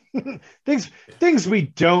 things we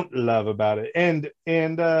don't love about it. And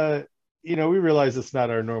we realize it's not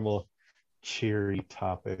our normal cheery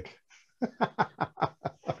topic.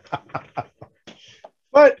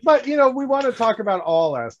 but we want to talk about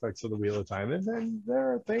all aspects of the Wheel of Time, and then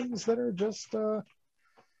there are things that are just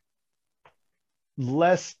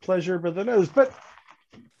less pleasurable than others. But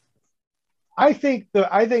I think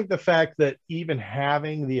the fact that even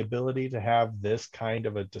having the ability to have this kind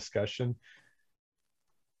of a discussion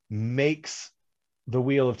makes the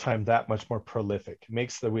Wheel of Time that much more prolific,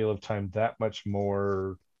 makes the Wheel of Time that much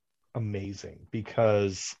more amazing,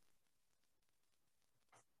 because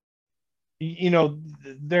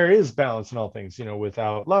there is balance in all things.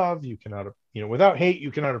 Without love you cannot, without hate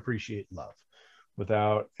you cannot appreciate love.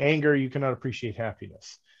 Without anger you cannot appreciate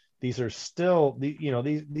happiness. These are still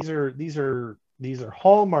these are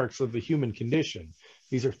hallmarks of the human condition.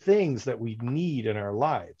 These are things that we need in our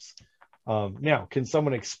lives. Now, can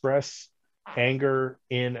someone express anger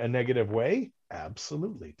in a negative way?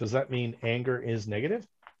 Absolutely. Does that mean anger is negative?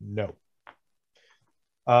 No.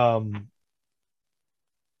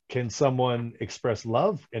 Can someone express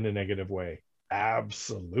love in a negative way?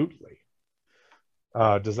 Absolutely.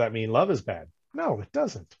 Does that mean love is bad? No, it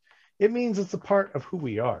doesn't. It means it's a part of who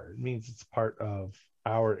we are. It means it's a part of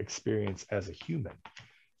our experience as a human.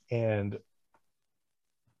 And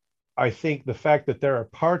I think the fact that there are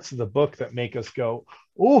parts of the book that make us go,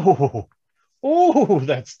 oh,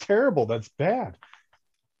 that's terrible, that's bad.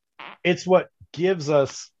 It's what gives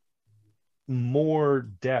us more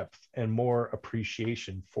depth and more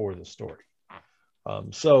appreciation for the story.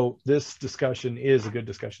 So this discussion is a good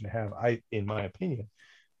discussion to have, in my opinion,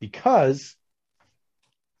 because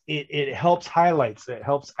it helps highlights, it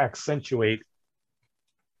helps accentuate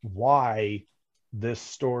why this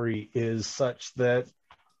story is such that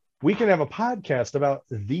we can have a podcast about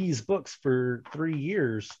these books for 3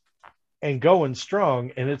 years and going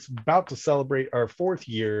strong. And it's about to celebrate our 4th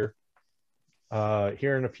year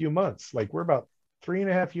here in a few months. Like, we're about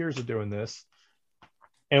 3.5 years of doing this,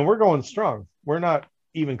 and we're going strong. We're not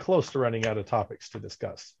even close to running out of topics to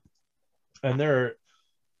discuss. And there are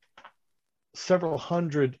several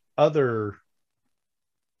hundred other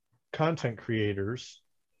content creators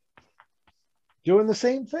doing the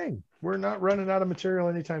same thing. We're not running out of material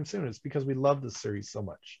anytime soon. It's because we love this series so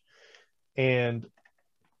much. And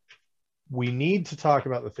we need to talk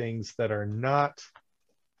about the things that are not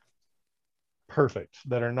perfect,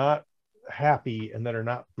 that are not happy, and that are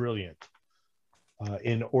not brilliant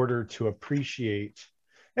in order to appreciate.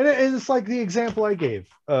 And it's like the example I gave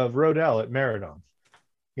of Rodell at Meridon.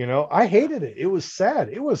 You know, I hated it. It was sad.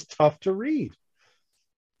 It was tough to read.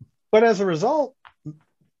 But as a result,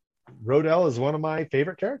 Rodell is one of my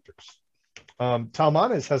favorite characters.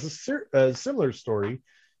 Talmanes has a similar story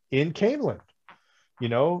in Caneland. You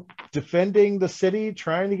know, defending the city,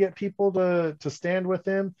 trying to get people to stand with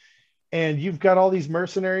him. And you've got all these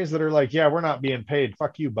mercenaries that are like, yeah, we're not being paid.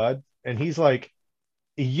 Fuck you, bud. And he's like,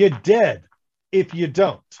 you're dead if you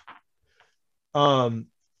don't.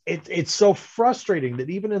 It's so frustrating that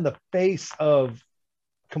even in the face of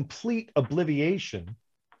complete obliviation,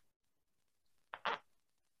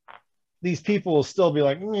 these people will still be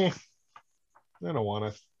like, meh, I don't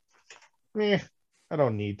want to. Meh, I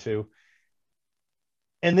don't need to.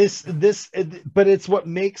 And but it's what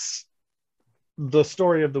makes the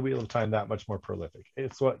story of the Wheel of Time that much more prolific.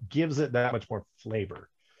 It's what gives it that much more flavor.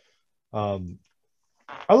 I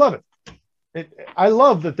love it. I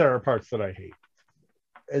love that there are parts that I hate,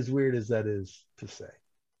 as weird as that is to say.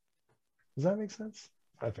 Does that make sense?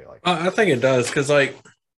 I feel like I think it does, because like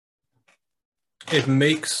it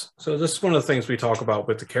makes, so this is one of the things we talk about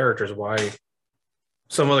with the characters, why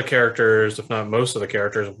some of the characters, if not most of the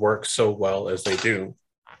characters, work so well as they do,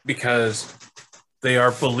 because they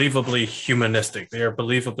are believably humanistic. They are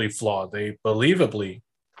believably flawed. They believably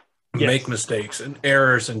make mistakes and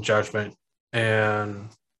errors in judgment. And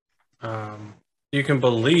you can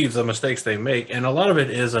believe the mistakes they make. And a lot of it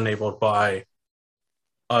is enabled by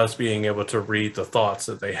us being able to read the thoughts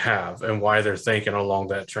that they have and why they're thinking along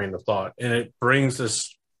that train of thought. And it brings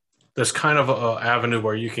this kind of a avenue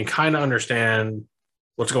where you can kind of understand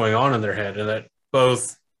what's going on in their head. And that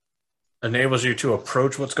both enables you to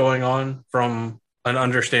approach what's going on from an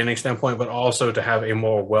understanding standpoint, but also to have a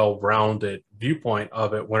more well-rounded viewpoint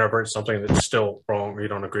of it whenever it's something that's still wrong or you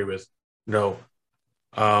don't agree with. No.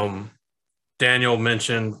 Daniel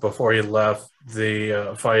mentioned before he left the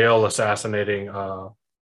Fael assassinating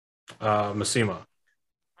Massima.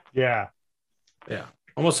 Yeah.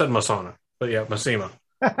 Almost said Masana, but yeah, Massima.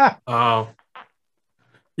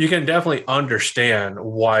 You can definitely understand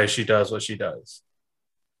why she does what she does.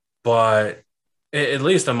 But at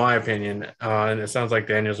least in my opinion, and it sounds like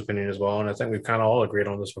Daniel's opinion as well, and I think we've kind of all agreed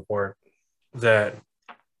on this before, that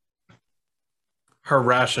her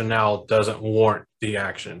rationale doesn't warrant the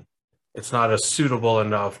action. It's not a suitable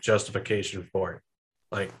enough justification for it.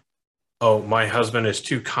 Like, oh, my husband is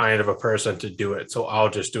too kind of a person to do it, so I'll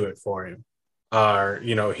just do it for him. Or,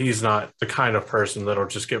 you know, he's not the kind of person that'll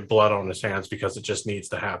just get blood on his hands because it just needs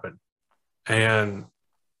to happen. And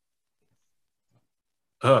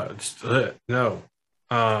no,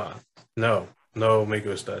 me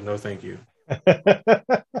gusta, no, thank you. Like,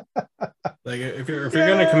 if you're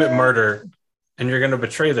going to commit murder and you're going to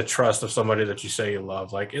betray the trust of somebody that you say you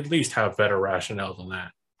love, like, at least have better rationale than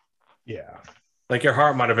that. Yeah. Like, your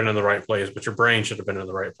heart might have been in the right place, but your brain should have been in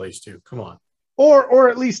the right place too. Come on. Or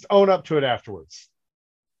at least own up to it afterwards.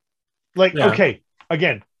 Like, okay,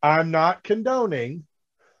 again, I'm not condoning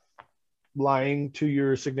lying to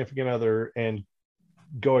your significant other and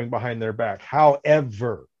going behind their back.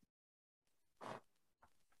 However,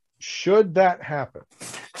 should that happen,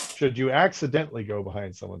 should you accidentally go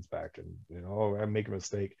behind someone's back and, you know, and make a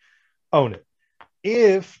mistake, own it.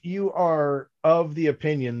 If you are of the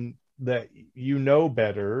opinion that you know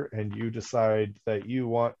better and you decide that you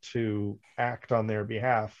want to act on their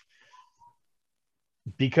behalf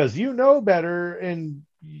because you know better, and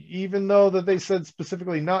even though that they said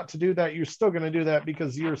specifically not to do that, you're still going to do that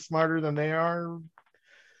because you're smarter than they are,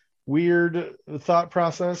 weird thought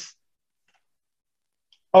process,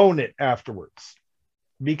 own it afterwards.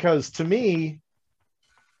 Because to me,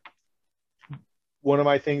 one of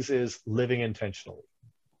my things is living intentionally.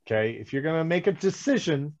 Okay, if you're going to make a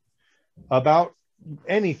decision about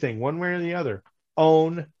anything, one way or the other,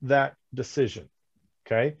 own that decision.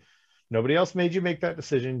 Okay, Nobody else made you make that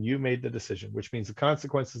decision. You made the decision, which means the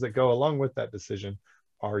consequences that go along with that decision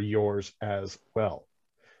are yours as well.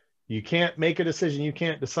 You can't make a decision. You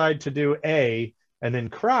can't decide to do A and then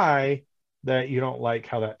cry that you don't like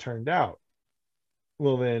how that turned out.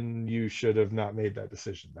 Well, then you should have not made that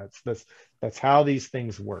decision. That's how these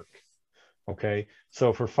things work. Okay.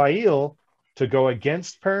 So for Fail to go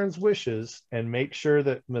against parents' wishes and make sure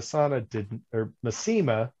that Masima,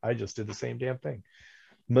 I just did the same damn thing.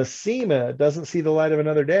 Masima doesn't see the light of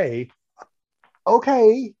another day.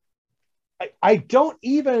 Okay. I don't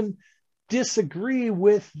even disagree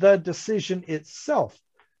with the decision itself.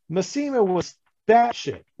 Masima was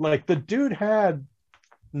batshit. Like, the dude had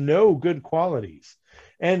no good qualities.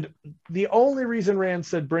 And the only reason Rand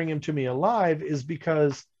said bring him to me alive is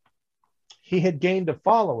because he had gained a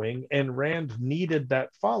following and Rand needed that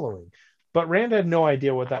following. But Rand had no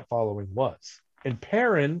idea what that following was. And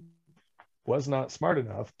Perrin was not smart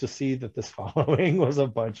enough to see that this following was a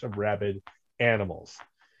bunch of rabid animals.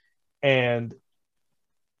 And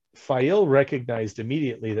Fail recognized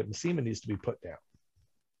immediately that Masima needs to be put down.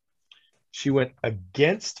 She went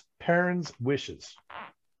against Perrin's wishes.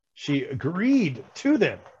 She agreed to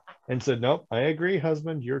them and said, nope, I agree,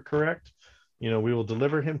 husband, you're correct. We will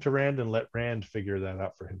deliver him to Rand and let Rand figure that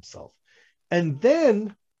out for himself. And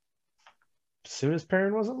then, as soon as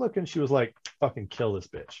Perrin wasn't looking, she was like, fucking kill this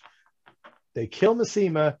bitch. They kill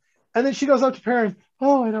Masima, and then she goes up to Perrin,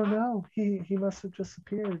 oh, I don't know. He must have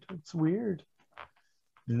disappeared. It's weird.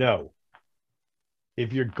 No.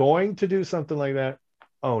 If you're going to do something like that,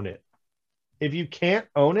 own it. If you can't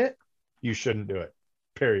own it, you shouldn't do it.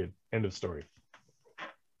 Period. End of story.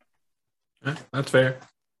 That's fair.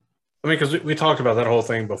 I mean, because we talked about that whole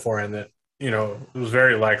thing before, and that, it was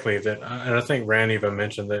very likely that, and I think Rand even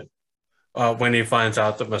mentioned that when he finds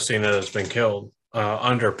out that Messina has been killed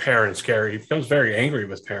under Perrin's care, he becomes very angry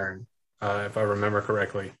with Perrin, if I remember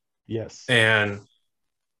correctly. Yes. And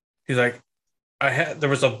he's like, there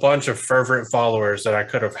was a bunch of fervent followers that I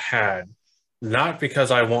could have had, not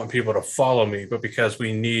because I want people to follow me, but because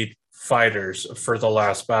we need fighters for the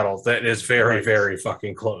last battle that is very, right. Very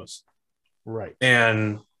fucking close. Right.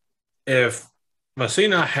 And if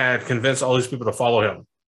Messina had convinced all these people to follow him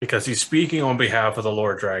because he's speaking on behalf of the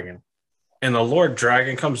Lord Dragon, and the Lord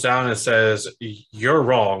Dragon comes down and says, you're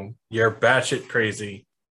wrong, you're batshit crazy,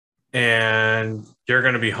 and you're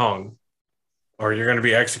going to be hung, or you're going to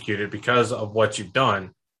be executed because of what you've done,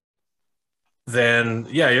 then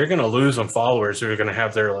yeah, you're going to lose some followers who are going to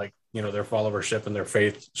have their, their followership and their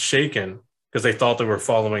faith shaken because they thought they were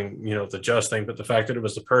following, the just thing. But the fact that it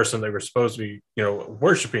was the person they were supposed to be,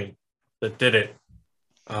 worshiping that did it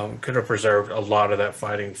could have preserved a lot of that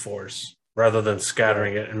fighting force rather than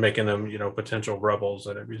scattering it and making them, potential rebels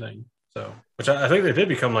and everything. So, which I think they did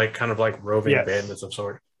become kind of roving bandits of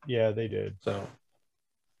sort. Yeah, they did. So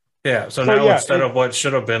now instead of what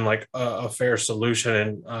should have been a fair solution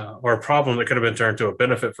and or a problem that could have been turned to a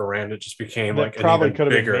benefit for Rand, it just became an even could have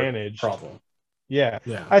bigger been managed problem. Yeah.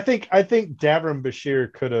 I think Davram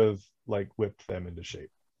Bashir could have whipped them into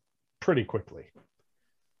shape pretty quickly.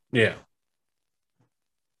 Yeah,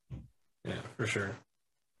 for sure.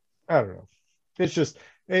 I don't know. It's just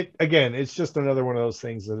it's just another one of those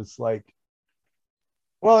things that it's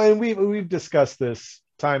well, and we've discussed this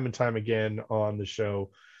time and time again on the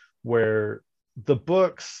show, where the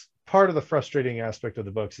books, part of the frustrating aspect of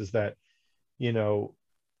the books is that, in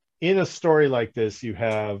a story like this, you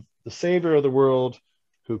have the savior of the world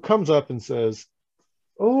who comes up and says,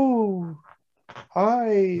 oh,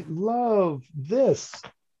 I love this,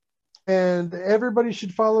 and everybody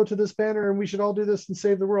should follow to this banner, and we should all do this and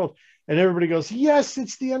save the world. And everybody goes, yes,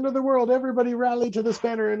 it's the end of the world. Everybody rally to this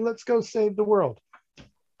banner and let's go save the world.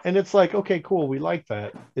 And it's okay, cool. We like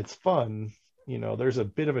that. It's fun. There's a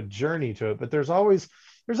bit of a journey to it, but there's always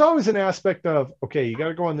an aspect of, okay, you got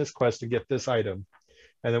to go on this quest to get this item.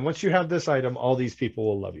 And then once you have this item, all these people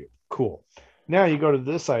will love you. Cool. Now you go to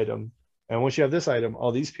this item, and once you have this item,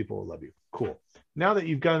 all these people will love you. Cool. Now that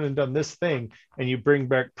you've gone and done this thing and you bring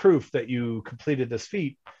back proof that you completed this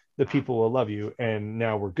feat, the people will love you. And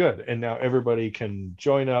now we're good. And now everybody can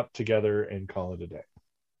join up together and call it a day.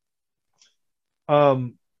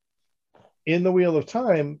 In the Wheel of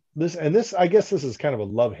Time, this, I guess this is kind of a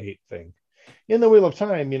love-hate thing. In the Wheel of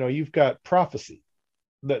Time, you've got prophecy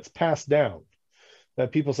that's passed down.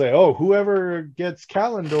 That people say, oh, whoever gets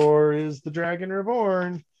Kalendor is the Dragon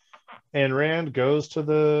Reborn. And Rand goes to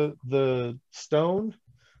the stone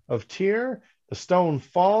of Tyr. The stone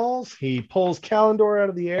falls. He pulls Kalendor out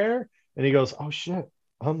of the air, and he goes, oh shit,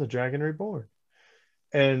 I'm the Dragon Reborn.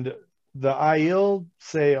 And the Aiel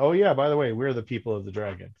say, oh yeah, by the way, we're the people of the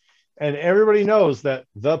dragon. And everybody knows that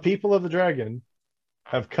the people of the dragon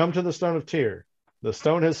have come to the Stone of Tyr. The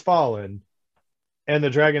stone has fallen, and the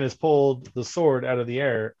dragon has pulled the sword out of the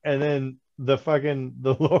air. And then the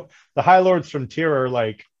High Lords from Tyr are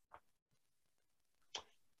like,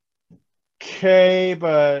 okay,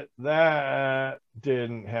 but that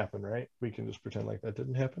didn't happen, right? We can just pretend like that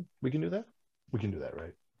didn't happen. We can do that. We can do that,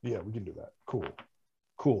 right? Yeah, we can do that. Cool.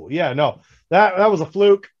 Yeah, no, that was a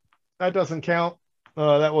fluke. That doesn't count.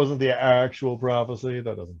 That wasn't the actual prophecy.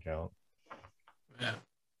 That doesn't count. Yeah.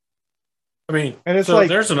 I mean, and it's so like,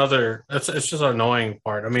 there's another. It's just an annoying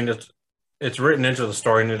part. I mean, it's written into the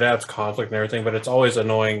story and it adds conflict and everything, but it's always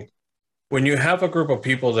annoying when you have a group of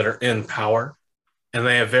people that are in power and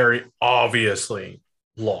they have very obviously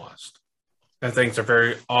lost, and things are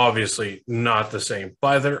very obviously not the same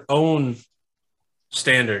by their own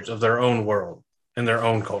standards of their own world and their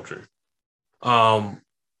own culture.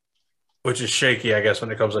 Which is shaky, I guess,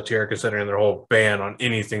 when it comes to Tyr, considering their whole ban on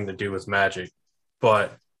anything to do with magic.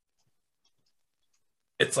 But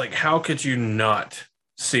it's like, how could you not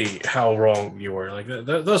see how wrong you were? Like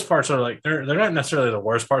those parts are like they're not necessarily the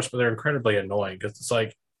worst parts, but they're incredibly annoying because it's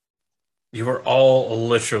like you were all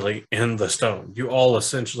literally in the stone. You all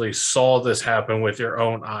essentially saw this happen with your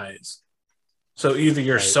own eyes. So either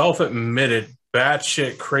you're self-admitted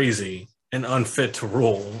batshit crazy and unfit to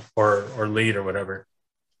rule or lead or whatever,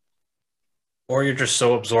 or you're just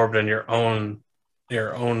so absorbed in your own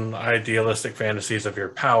idealistic fantasies of your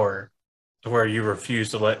power to where you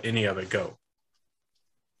refuse to let any of it go.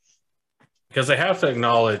 Because they have to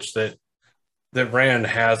acknowledge that Rand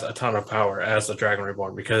has a ton of power as the Dragon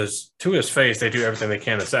Reborn, because to his face, they do everything they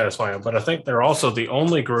can to satisfy him. But I think they're also the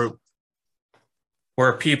only group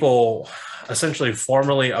where people essentially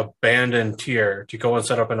formally abandon Tyr to go and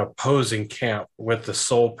set up an opposing camp with the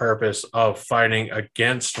sole purpose of fighting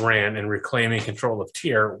against Rand and reclaiming control of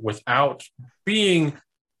Tyr without being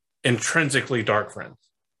intrinsically dark friends.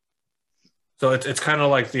 So it's kind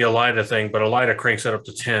of like the Elida thing, but Elida cranks it up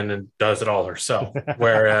to 10 and does it all herself.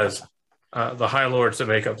 Whereas the High Lords that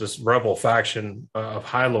make up this rebel faction of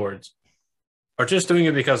High Lords are just doing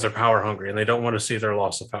it because they're power hungry and they don't want to see their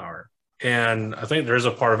loss of power. And I think there's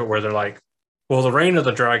a part of it where they're like, well, the reign of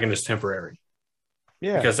the dragon is temporary.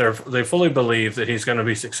 Yeah. Because they fully believe that he's going to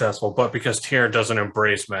be successful, but because Tyr doesn't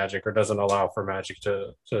embrace magic or doesn't allow for magic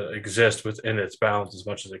to exist within its bounds as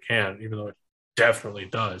much as it can, even though it definitely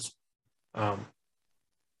does.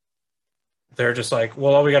 They're just like,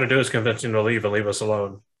 well, all we got to do is convince him to leave and leave us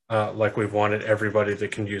alone, like we've wanted everybody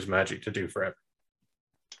that can use magic to do forever.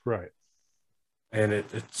 Right. And it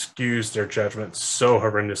skews their judgment so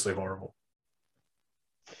horrendously horrible.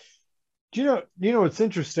 Do you know what's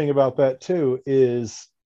interesting about that too is,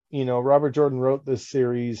 Robert Jordan wrote this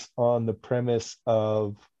series on the premise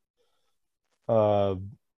of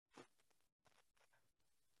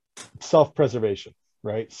self-preservation,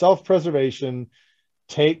 right? Self-preservation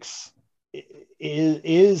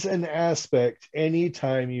is an aspect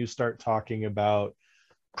anytime you start talking about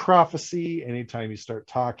prophecy, anytime you start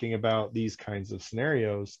talking about these kinds of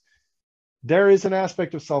scenarios, there is an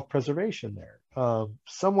aspect of self-preservation there.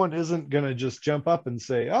 Someone isn't going to just jump up and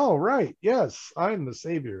say, oh, right, yes, I'm the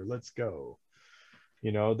savior, let's go.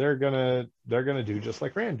 They're gonna do just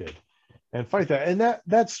like Rand did and fight that. And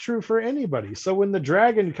that's true for anybody. So when the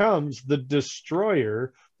dragon comes, the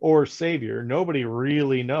destroyer or savior, nobody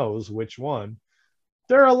really knows which one.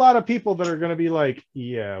 There are a lot of people that are going to be like,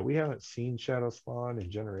 yeah, we haven't seen Shadow Spawn in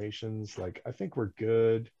generations. Like, I think we're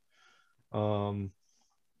good. We're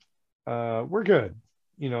good.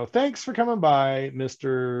 Thanks for coming by,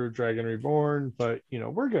 Mr. Dragon Reborn, but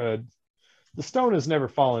we're good. The stone has never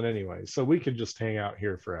fallen anyway, so we could just hang out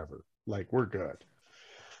here forever. Like, we're good.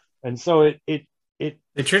 And so they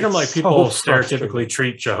treat them like people stereotypically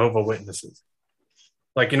treat Jehovah's Witnesses.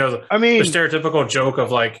 Like, the stereotypical joke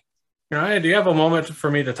of like, hey, do you have a moment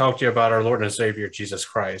for me to talk to you about our Lord and Savior, Jesus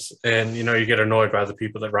Christ? And, you get annoyed by the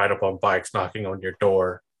people that ride up on bikes knocking on your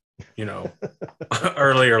door,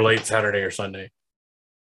 early or late Saturday or Sunday.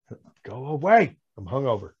 Go away. I'm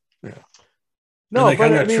hungover. Yeah. No, and they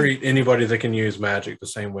kind of treat anybody that can use magic the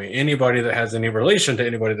same way. Anybody that has any relation to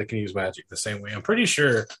anybody that can use magic the same way. I'm pretty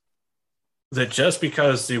sure that just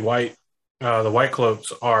because the white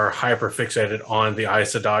cloaks are hyper fixated on the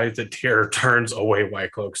Aes Sedai, that Tyr turns away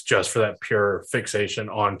white cloaks just for that pure fixation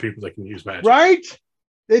on people that can use magic. Right?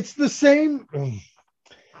 It's the same.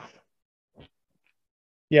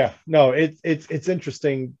 Yeah, no, it's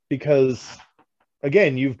interesting because,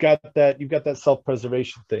 again, you've got that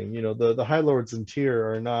self-preservation thing. The High Lords in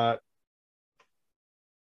Tyr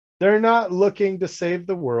they're not looking to save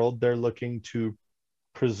the world. They're looking to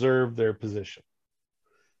preserve their position.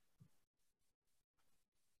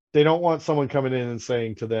 They don't want someone coming in and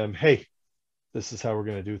saying to them, hey, this is how we're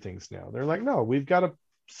going to do things now. They're like, no, we've got a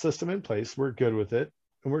system in place. We're good with it.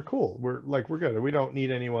 And we're cool. We're good. We don't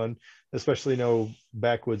need anyone, especially no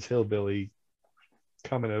backwoods hillbilly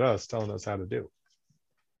coming at us, telling us how to do.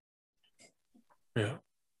 Yeah.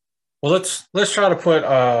 Well, let's try to put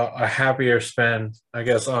a happier spin, I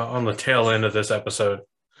guess, on the tail end of this episode.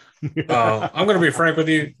 I'm going to be frank with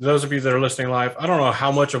you. Those of you that are listening live, I don't know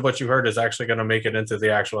how much of what you heard is actually going to make it into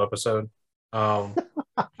the actual episode.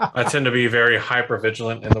 I tend to be very hyper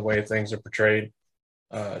vigilant in the way things are portrayed,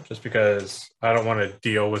 just because I don't want to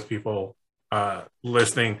deal with people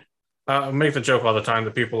listening. I make the joke all the time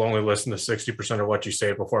that people only listen to 60% of what you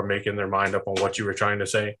say before making their mind up on what you were trying to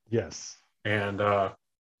say. Yes. And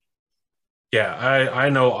yeah, I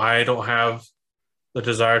know I don't have the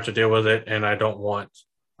desire to deal with it, and I don't want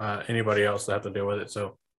anybody else to have to deal with it.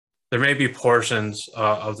 So there may be portions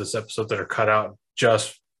of this episode that are cut out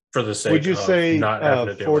just for the sake Would you of say not having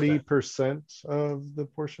to deal with it. 40% of the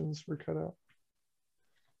portions were cut out?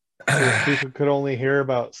 People could only hear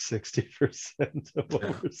about 60% of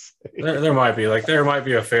what we're saying. There might be a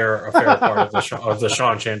fair part of the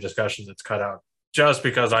Sean Chan discussion that's cut out, just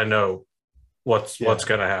because I know what's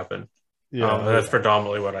going to happen. Yeah, and that's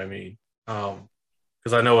predominantly what I mean.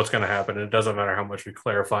 Because I know what's going to happen. And it doesn't matter how much we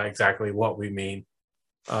clarify exactly what we mean.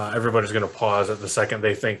 Everybody's going to pause at the second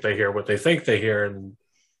they think they hear what they think they hear, and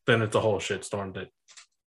then it's a whole shitstorm. That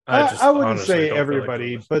I wouldn't say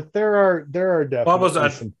everybody, but there are definitely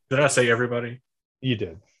some. Did I say everybody? You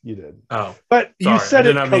did. Oh, but sorry, you said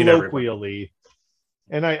it colloquially,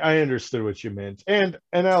 and I understood what you meant, and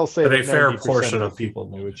I'll say that a fair portion of people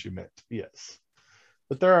knew what you meant. Yes.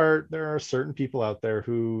 But there are certain people out there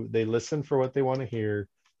who they listen for what they want to hear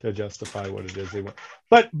to justify what it is they want.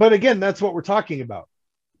 But again, that's what we're talking about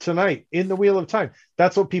tonight in the Wheel of Time.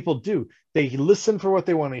 That's what people do. They listen for what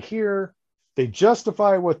they want to hear. They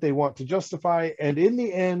justify what they want to justify. And in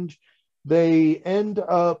the end, they end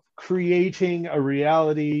up creating a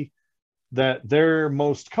reality that they're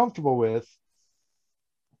most comfortable with.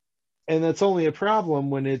 And that's only a problem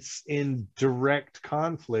when it's in direct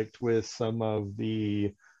conflict with some of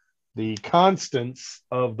the constants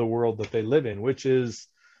of the world that they live in, which is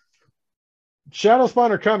Shadowspawn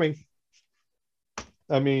are coming.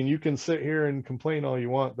 I mean, you can sit here and complain all you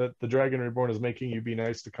want that the Dragon Reborn is making you be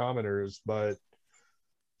nice to commoners, but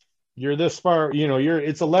you're this far,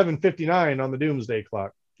 it's 11:59 on the doomsday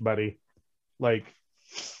clock, buddy. Like,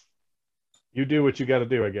 you do what you got to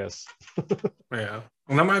do, I guess. Yeah.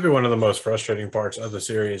 And that might be one of the most frustrating parts of the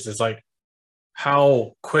series. Is like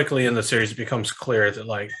how quickly in the series it becomes clear that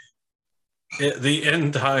like the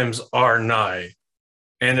end times are nigh.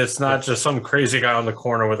 And it's not just some crazy guy on the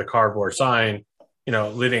corner with a cardboard sign,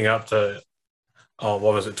 leading up to, what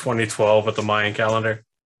was it, 2012 with the Mayan calendar?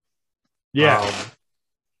 Yeah.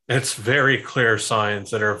 It's very clear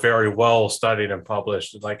signs that are very well studied and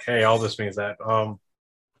published. Like, hey, all this means that.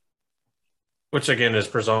 Which again is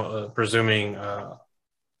presuming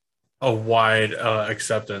a wide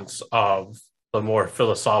acceptance of the more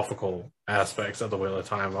philosophical aspects of the Wheel of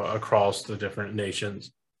Time across the different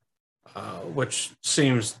nations, which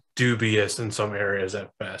seems dubious in some areas at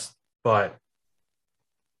best. But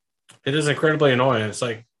it is incredibly annoying. It's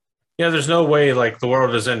like, yeah, there's no way like the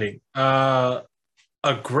world is ending.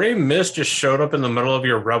 A gray mist just showed up in the middle of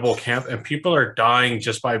your rebel camp and people are dying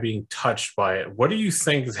just by being touched by it. What do you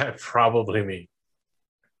think that probably means?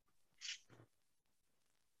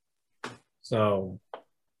 So,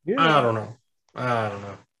 yeah. I don't know.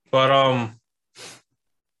 But,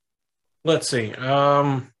 let's see.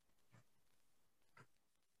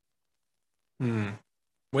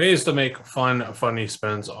 Ways to make funny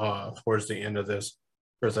spins towards the end of this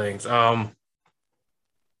for things.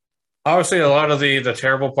 Obviously, a lot of the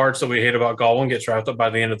terrible parts that we hate about Gollum gets wrapped up by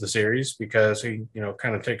the end of the series because he,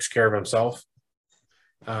 kind of takes care of himself.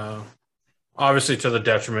 Obviously, to the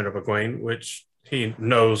detriment of Egwene, which he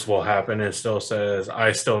knows will happen and still says,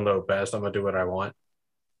 I still know best. I'm going to do what I want.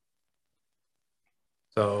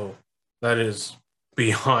 So that is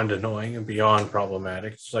beyond annoying and beyond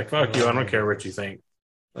problematic. It's like, fuck you. I don't care what you think.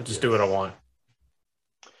 I'll just do what I want.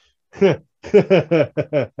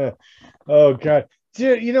 Oh, God.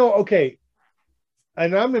 Okay.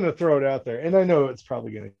 And I'm going to throw it out there. And I know it's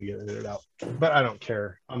probably going to get edited out, but I don't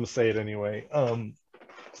care. I'm going to say it anyway. Oh,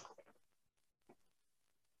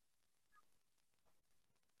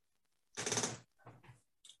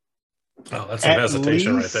 that's some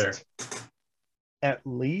hesitation right there. At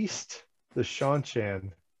least the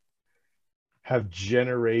Seanchan have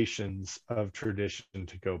generations of tradition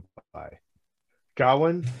to go by.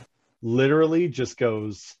 Gawain literally just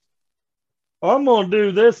goes, I'm gonna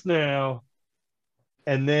do this now.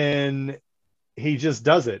 And then he just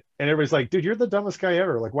does it. And everybody's like, dude, you're the dumbest guy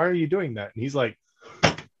ever. Like, why are you doing that? And he's like,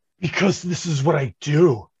 because this is what I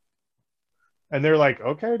do. And they're like,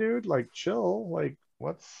 okay, dude, like chill. Like,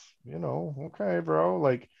 what's, okay, bro.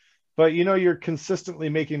 Like, but you're consistently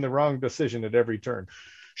making the wrong decision at every turn.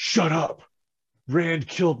 Shut up. Rand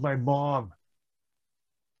killed my mom.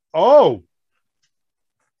 Oh.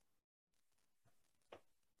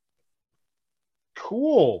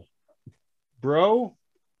 Cool. Bro.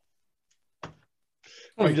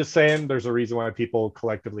 I'm just saying there's a reason why people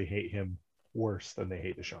collectively hate him worse than they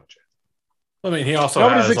hate Ashanti. I mean, he also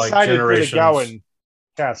Nobody's has excited like for the generations. Gowan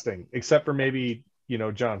casting, except for maybe,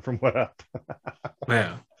 John from What Up.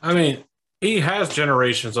 Yeah. I mean, he has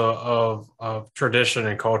generations of tradition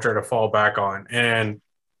and culture to fall back on and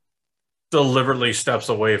deliberately steps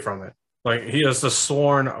away from it. Like, he is the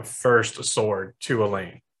sworn first sword to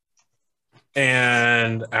Elaine.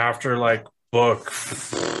 And after like book,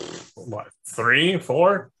 what, 3,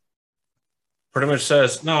 4? Pretty much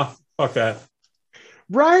says, no, fuck that.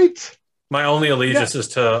 Right? My only allegiance is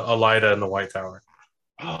to Elida and the White Tower.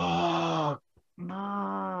 Oh,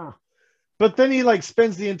 nah. But then he like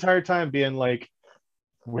spends the entire time being like,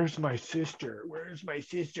 where's my sister? Where's my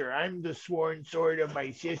sister? I'm the sworn sword of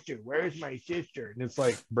my sister. Where's my sister? And it's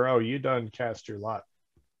like, bro, you done cast your lot.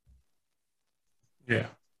 Yeah.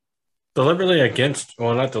 Deliberately against,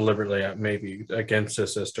 well, not deliberately, maybe against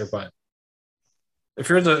his sister, but if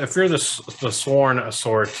you're the sworn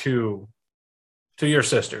sword to your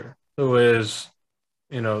sister, who is,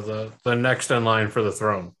 the next in line for the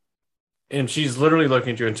throne, and she's literally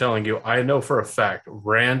looking at you and telling you, I know for a fact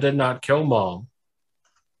Rand did not kill Mom.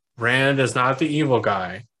 Rand is not the evil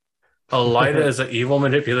guy. Elida is an evil,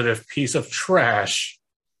 manipulative piece of trash.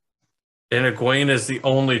 And Egwene is the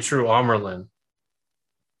only true Amerlin.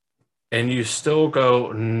 And you still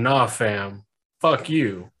go, nah, fam, fuck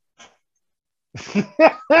you.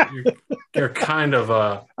 you're kind of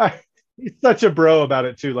a... He's such a bro about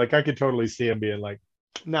it, too. Like, I could totally see him being like,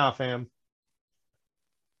 nah, fam.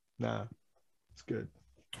 Nah, it's good.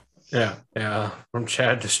 Yeah. From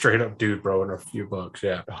Chad to straight up dude, bro, in a few books,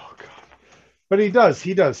 yeah. Oh, God. But he does.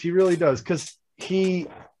 He really does. Because he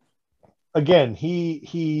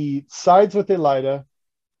sides with Elida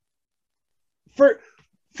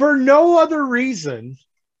for no other reason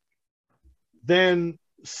than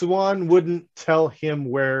Swan wouldn't tell him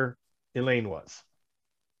where Elaine was.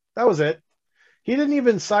 That was it. He didn't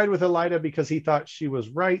even side with Elida because he thought she was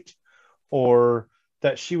right or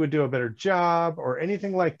that she would do a better job or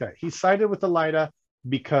anything like that. He sided with Elida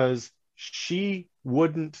because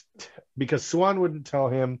because Swan wouldn't tell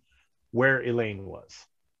him where Elaine was.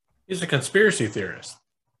 He's a conspiracy theorist.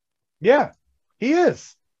 Yeah, he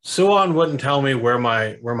is. Suan wouldn't tell me where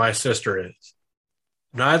my sister is.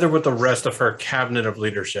 Neither would the rest of her cabinet of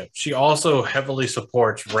leadership. She also heavily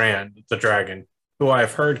supports Rand, the dragon, who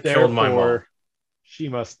I've heard killed my mom. She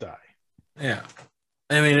must die. Yeah.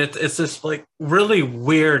 I mean, it's this like really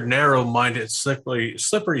weird, narrow-minded,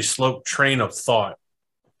 slippery slope train of thought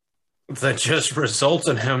that just results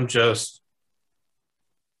in him just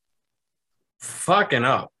fucking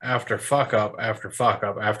up after fuck up after fuck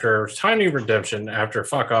up after tiny redemption after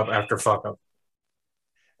fuck up after fuck up.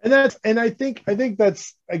 And I think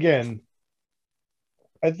that's again,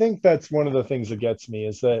 I think that's one of the things that gets me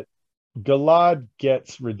is that Galad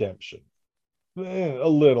gets redemption a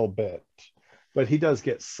little bit, but he does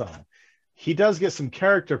get some. He does get some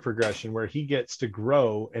character progression where he gets to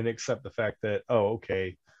grow and accept the fact that, oh,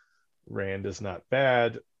 okay, Rand is not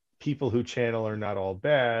bad. People who channel are not all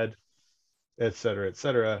bad, et cetera, et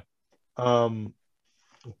cetera.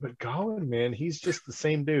 But Gawain, man, he's just the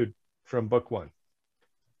same dude from book 1.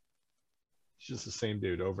 He's just the same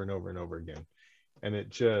dude over and over and over again. And it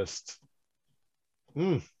just...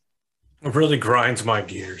 It really grinds my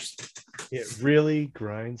gears. It really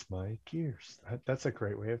grinds my gears. That's a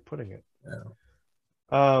great way of putting it.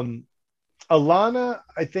 Yeah. Alana,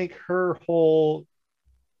 I think her whole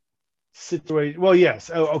situation... Well,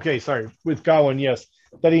 yes. Oh, okay, sorry. With Gawain, yes.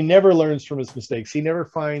 That he never learns from his mistakes. He never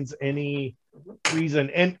finds any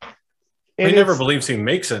reason. And he never believes he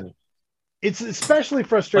makes any. It's especially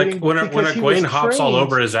frustrating like when Egwene hops all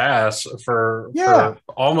over his ass for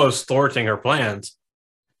almost thwarting her plans.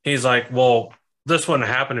 He's like, well, this wouldn't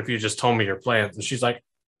happen if you just told me your plans. And she's like,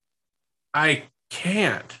 I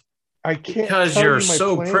can't because you're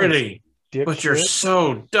so plans, pretty, but you're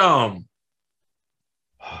so dumb.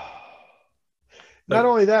 Not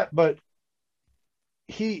only that, but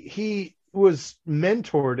he was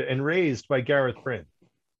mentored and raised by Gareth Bryn.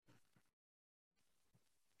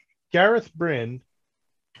 Gareth Bryn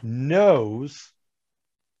knows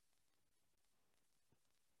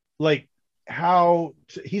like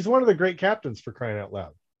he's one of the great captains, for crying out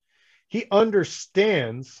loud. He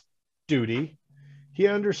understands duty. He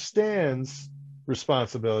understands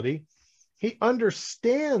responsibility. He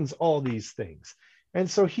understands all these things. And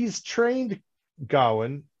so he's trained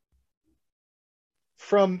Gawain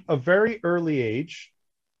from a very early age.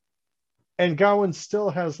 And Gawain still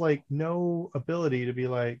has like no ability to be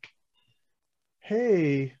like,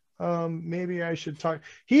 hey, maybe I should talk.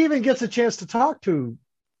 He even gets a chance to talk to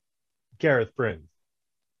Gareth Bryn.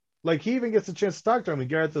 Like, he even gets a chance to talk to him, and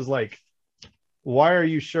Gareth is like, why are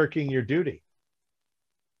you shirking your duty?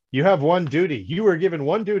 You have one duty. You were given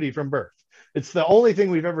one duty from birth. It's the only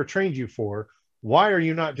thing we've ever trained you for. Why are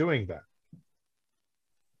you not doing that?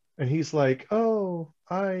 And he's like, oh,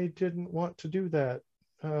 I didn't want to do that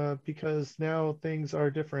because now things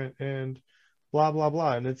are different and blah, blah,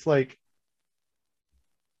 blah. And it's like,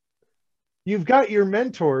 you've got your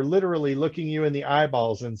mentor literally looking you in the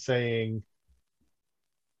eyeballs and saying,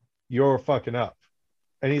 you're fucking up.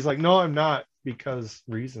 And he's like, no, I'm not, because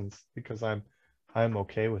I'm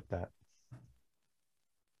okay with that.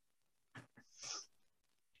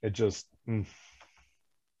 It just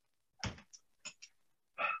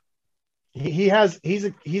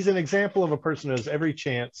he's an example of a person who has every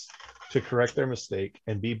chance to correct their mistake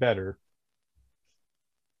and be better,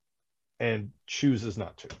 and chooses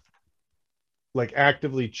not to. Like,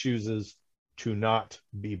 actively chooses to not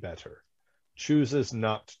be better, chooses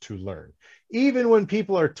not to learn. Even when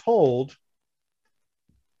people are told,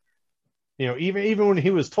 even when he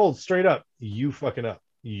was told straight up, you fucking up,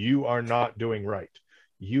 you are not doing right,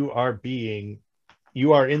 you are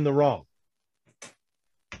in the wrong.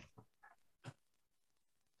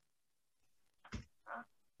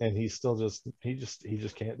 And he still just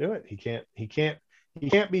can't do it. He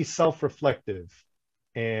can't be self-reflective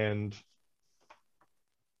and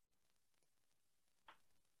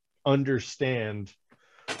understand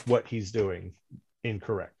what he's doing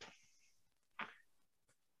incorrect.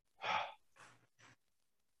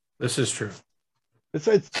 This is true. It's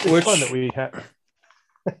fun that we have.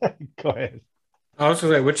 Go ahead. I was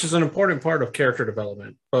going to say, which is an important part of character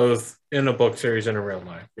development, both in a book series and in real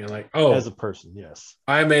life. Being like, oh, as a person, yes,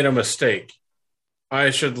 I made a mistake.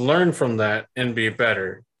 I should learn from that and be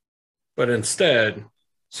better. But instead,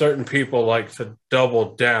 certain people like to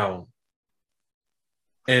double down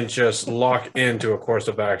and just lock into a course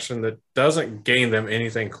of action that doesn't gain them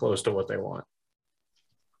anything close to what they want.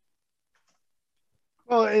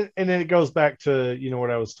 Well, and then it goes back to,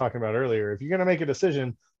 what I was talking about earlier. If you're going to make a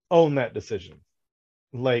decision, own that decision.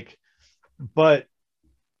 But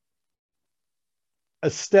a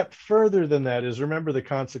step further than that is remember the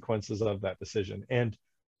consequences of that decision. And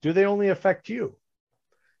do they only affect you?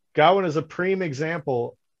 Gawain is a primo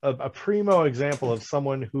example of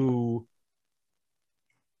someone who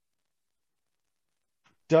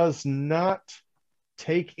does not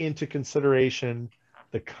take into consideration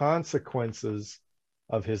the consequences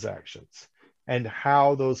of his actions and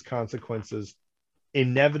how those consequences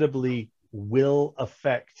inevitably will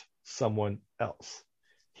affect someone else.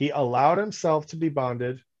 He allowed himself to be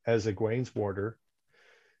bonded as Egwene's warder,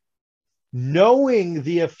 knowing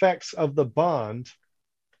the effects of the bond.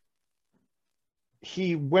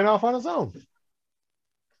 He went off on his own.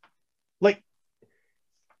 Like,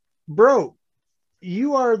 bro,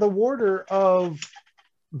 you are the warder of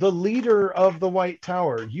the leader of the White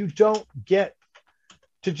Tower. You don't get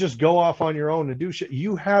to just go off on your own and do shit.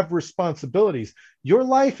 You have responsibilities. Your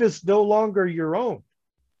life is no longer your own,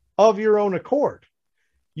 of your own accord.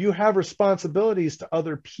 You have responsibilities to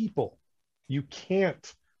other people. You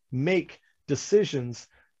can't make decisions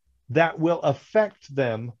that will affect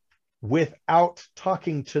them without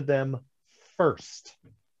talking to them first.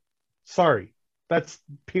 Sorry, that's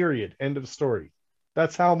period. End of story.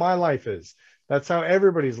 That's how my life is. That's how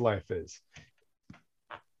everybody's life is.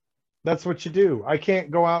 That's what you do. I can't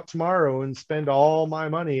go out tomorrow and spend all my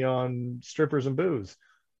money on strippers and booze,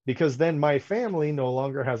 because then my family no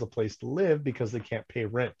longer has a place to live because they can't pay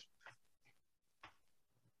rent.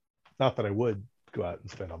 Not that I would go out and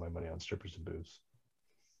spend all my money on strippers and booze.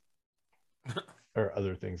 Or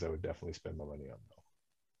other things I would definitely spend my money on,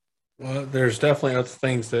 though. Well, there's definitely other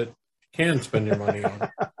things that you can spend your money on.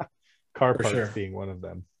 Car parts being one of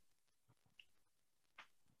them.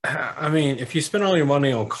 I mean, if you spend all your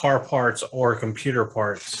money on car parts or computer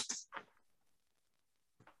parts,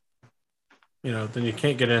 then you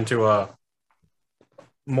can't get into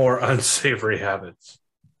more unsavory habits.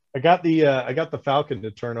 I got the Falcon to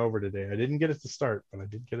turn over today. I didn't get it to start, but I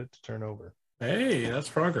did get it to turn over. Hey, that's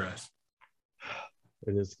progress.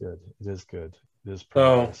 It is good. It is good. It is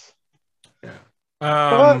priceless. So, yeah.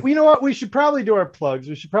 But you know what? We should probably do our plugs.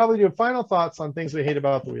 We should probably do final thoughts on things we hate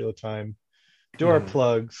about the Wheel of Time. Do our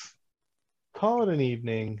plugs. Call it an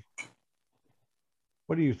evening.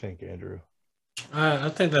 What do you think, Andrew? I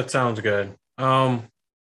think that sounds good. The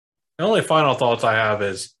only final thoughts I have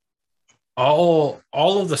is all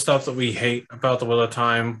of the stuff that we hate about the Wheel of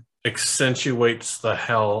Time accentuates the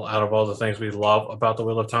hell out of all the things we love about the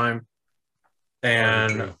Wheel of Time.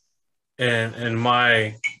 And in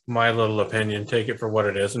my little opinion, take it for what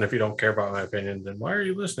it is. And if you don't care about my opinion, then why are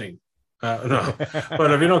you listening? No,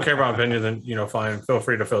 but if you don't care about my opinion, then fine. Feel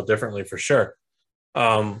free to feel differently for sure.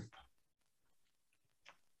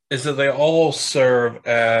 Is that they all serve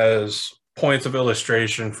as points of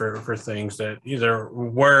illustration for things that either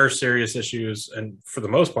were serious issues and for the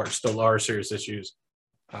most part still are serious issues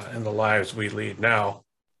in the lives we lead now.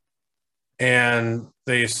 And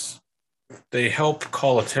they help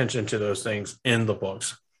call attention to those things in the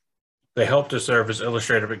books. They help to serve as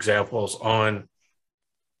illustrative examples on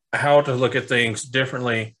how to look at things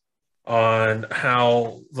differently, on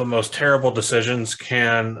how the most terrible decisions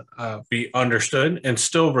can be understood and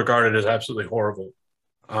still regarded as absolutely horrible.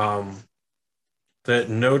 That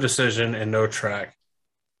no decision and no track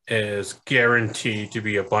is guaranteed to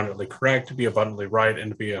be abundantly correct, to be abundantly right,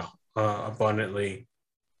 and to be abundantly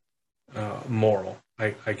moral,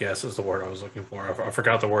 I guess is the word I was looking for. I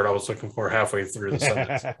forgot the word I was looking for halfway through the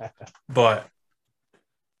sentence. But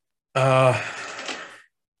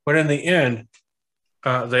in the end,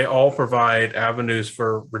 they all provide avenues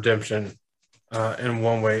for redemption in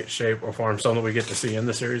one way, shape, or form. Some that we get to see in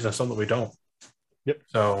the series and some that we don't. Yep.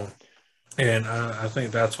 So, and I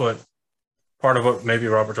think that's what part of what maybe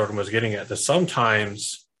Robert Jordan was getting at, that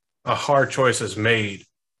sometimes a hard choice is made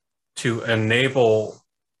to enable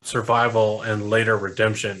survival and later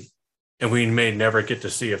redemption, and we may never get to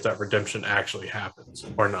see if that redemption actually happens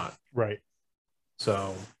or not. Right.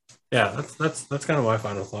 So, yeah, that's kind of my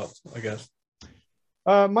final thoughts, I guess.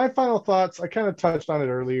 My final thoughts, I kind of touched on it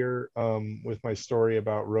earlier with my story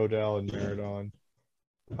about Rodell and Meridon.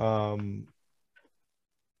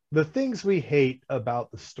 The things we hate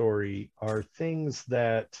about the story are things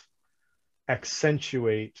that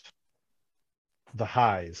accentuate the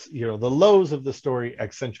highs. The lows of the story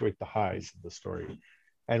accentuate the highs of the story.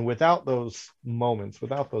 And without those moments,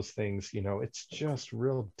 without those things, it's just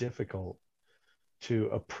real difficult to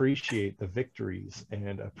appreciate the victories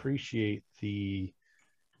and appreciate the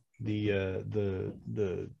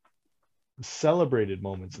celebrated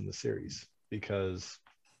moments in the series, because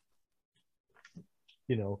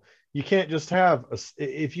you can't just have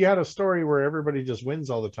if you had a story where everybody just wins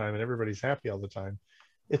all the time and everybody's happy all the time,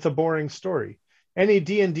 it's a boring story. Any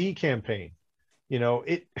D&D campaign,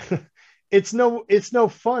 it's no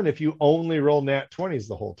fun if you only roll nat 20s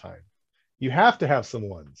the whole time. You have to have some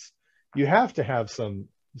ones. You have to have some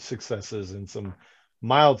successes and some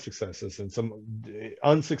mild successes and some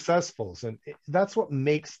unsuccessfuls, and that's what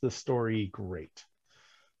makes the story great.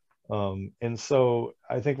 And so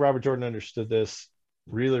I think Robert Jordan understood this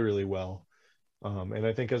really, really well, and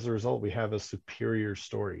I think as a result we have a superior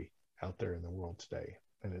story out there in the world today,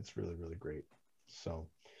 and it's really, really great. So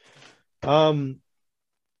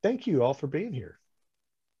thank you all for being here.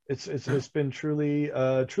 It's been truly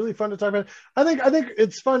fun to talk about. I think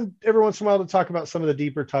it's fun every once in a while to talk about some of the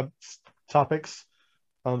deeper topics.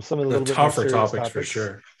 Some of the little tougher bit topics for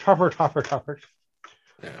sure. Tougher topics.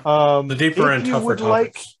 Yeah. The deeper and tougher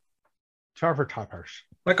topics. Tougher toppers.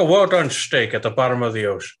 Like a well done steak at the bottom of the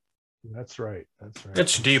ocean. That's right.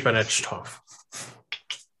 It's deep and it's tough.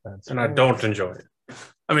 And right. I don't enjoy it.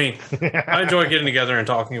 I mean, I enjoy getting together and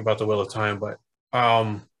talking about the Wheel of Time, but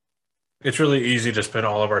it's really easy to spend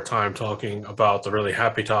all of our time talking about the really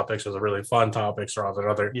happy topics or the really fun topics rather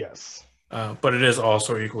than other. Yes. But it is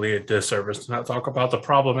also equally a disservice to not talk about the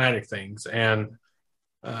problematic things and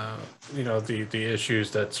the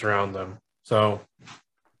issues that surround them. So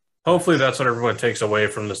hopefully that's what everyone takes away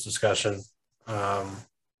from this discussion.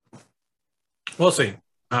 We'll see.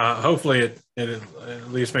 Hopefully it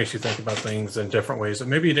at least makes you think about things in different ways that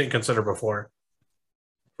maybe you didn't consider before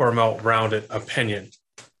for a more rounded opinion.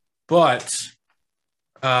 But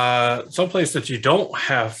someplace that you don't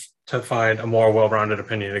have to find a more well-rounded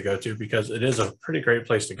opinion to go to, because it is a pretty great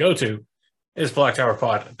place to go to, is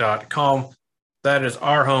blacktowerpod.com. That is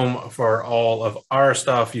our home for all of our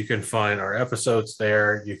stuff. You can find our episodes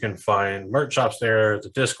there. You can find merch shops there, the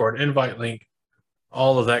Discord invite link,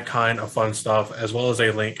 all of that kind of fun stuff, as well as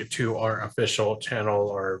a link to our official channel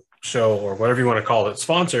or show or whatever you want to call it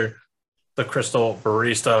sponsor, the Crystal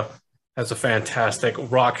Barista. Has a fantastic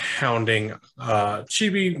rock hounding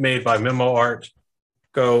chibi made by Memo Art.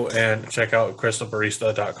 go and check out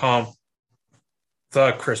crystalbarista.com.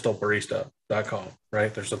 Thecrystalbarista.com,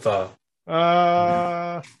 right? There's a the.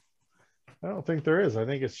 I don't think there is. I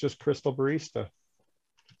think it's just Crystal Barista.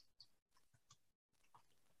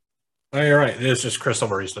 Oh, you're right. It is just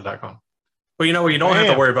crystalbarista.com. But you know what? You don't have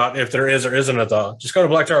to worry about if there is or isn't a the. Just go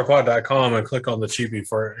to blacktowerpod.com and click on the Chibi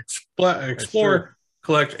for explore,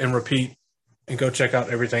 collect, and repeat. And go check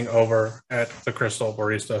out everything over at the Crystal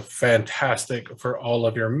Barista. Fantastic for all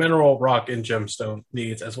of your mineral, rock, and gemstone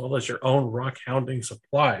needs, as well as your own rock hounding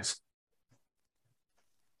supplies.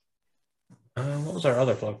 What was our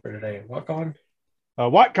other plug for today? WhatCon?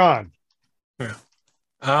 WhatCon. Yeah.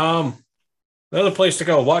 Another place to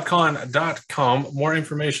go, whatcon.com. More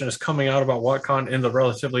information is coming out about WhatCon in the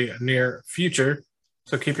relatively near future.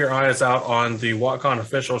 So keep your eyes out on the WhatCon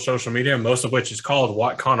official social media, most of which is called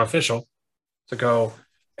WhatCon Official. So go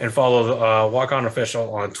and follow the WhatCon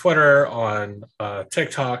Official on Twitter, on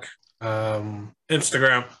TikTok,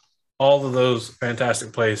 Instagram, all of those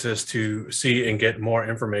fantastic places to see and get more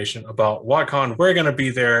information about WhatCon. We're going to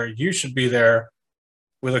be there. You should be there.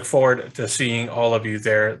 We look forward to seeing all of you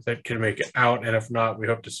there that can make it out. And if not, we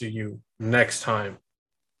hope to see you next time.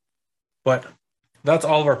 But that's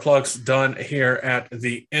all of our plugs done here at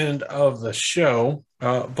the end of the show.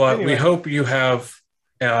 We hope you have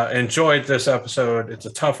enjoyed this episode. It's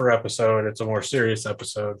a tougher episode. It's a more serious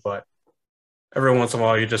episode. But every once in a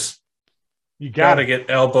while, you got to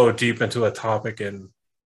get elbow deep into a topic and,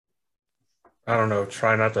 I don't know,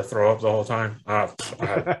 try not to throw up the whole time. I don't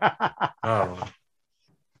know.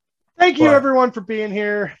 Thank you, everyone, for being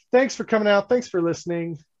here. Thanks for coming out. Thanks for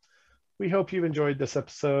listening. We hope you've enjoyed this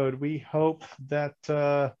episode. We hope that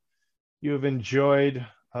you have enjoyed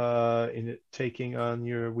taking on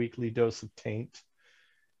your weekly dose of taint.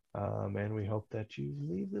 And we hope that you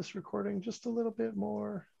leave this recording just a little bit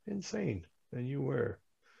more insane than you were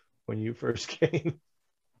when you first came.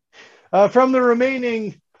 From the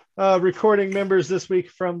remaining recording members this week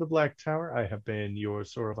from the Black Tower, I have been your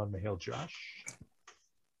Sorovan Mahale Josh.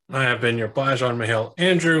 I have been your Bajan Mahale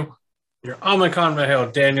Andrew. Your Omicron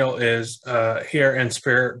Mahale Daniel is here in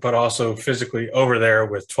spirit, but also physically over there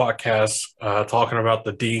with Twatcast talking about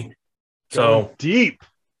the D. So deep.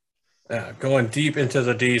 Going deep into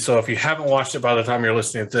the D. So if you haven't watched it by the time you're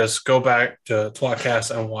listening to this, go back to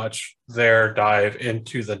Twatcast and watch their dive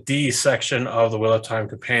into the D section of the Wheel of Time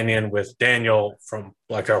Companion with Daniel from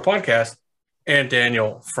Black Tower Podcast and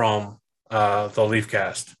Daniel from the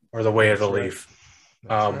Leafcast, or the Way of the Leaf.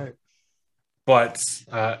 Right. But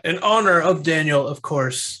in honor of Daniel, of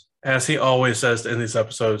course, as he always says in these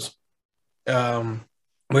episodes, we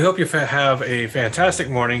hope you have a fantastic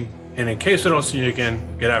morning. And in case we don't see you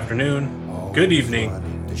again, good afternoon, good evening,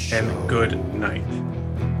 and good night.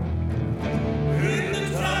 In the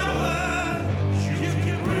tower, you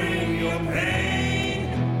can bring your pain.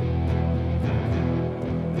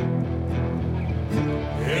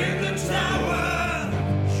 In the tower,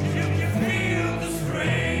 you can feel the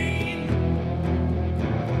strain.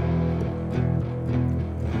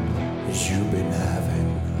 You've been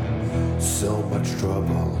having so much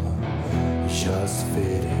trouble just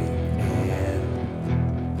fitting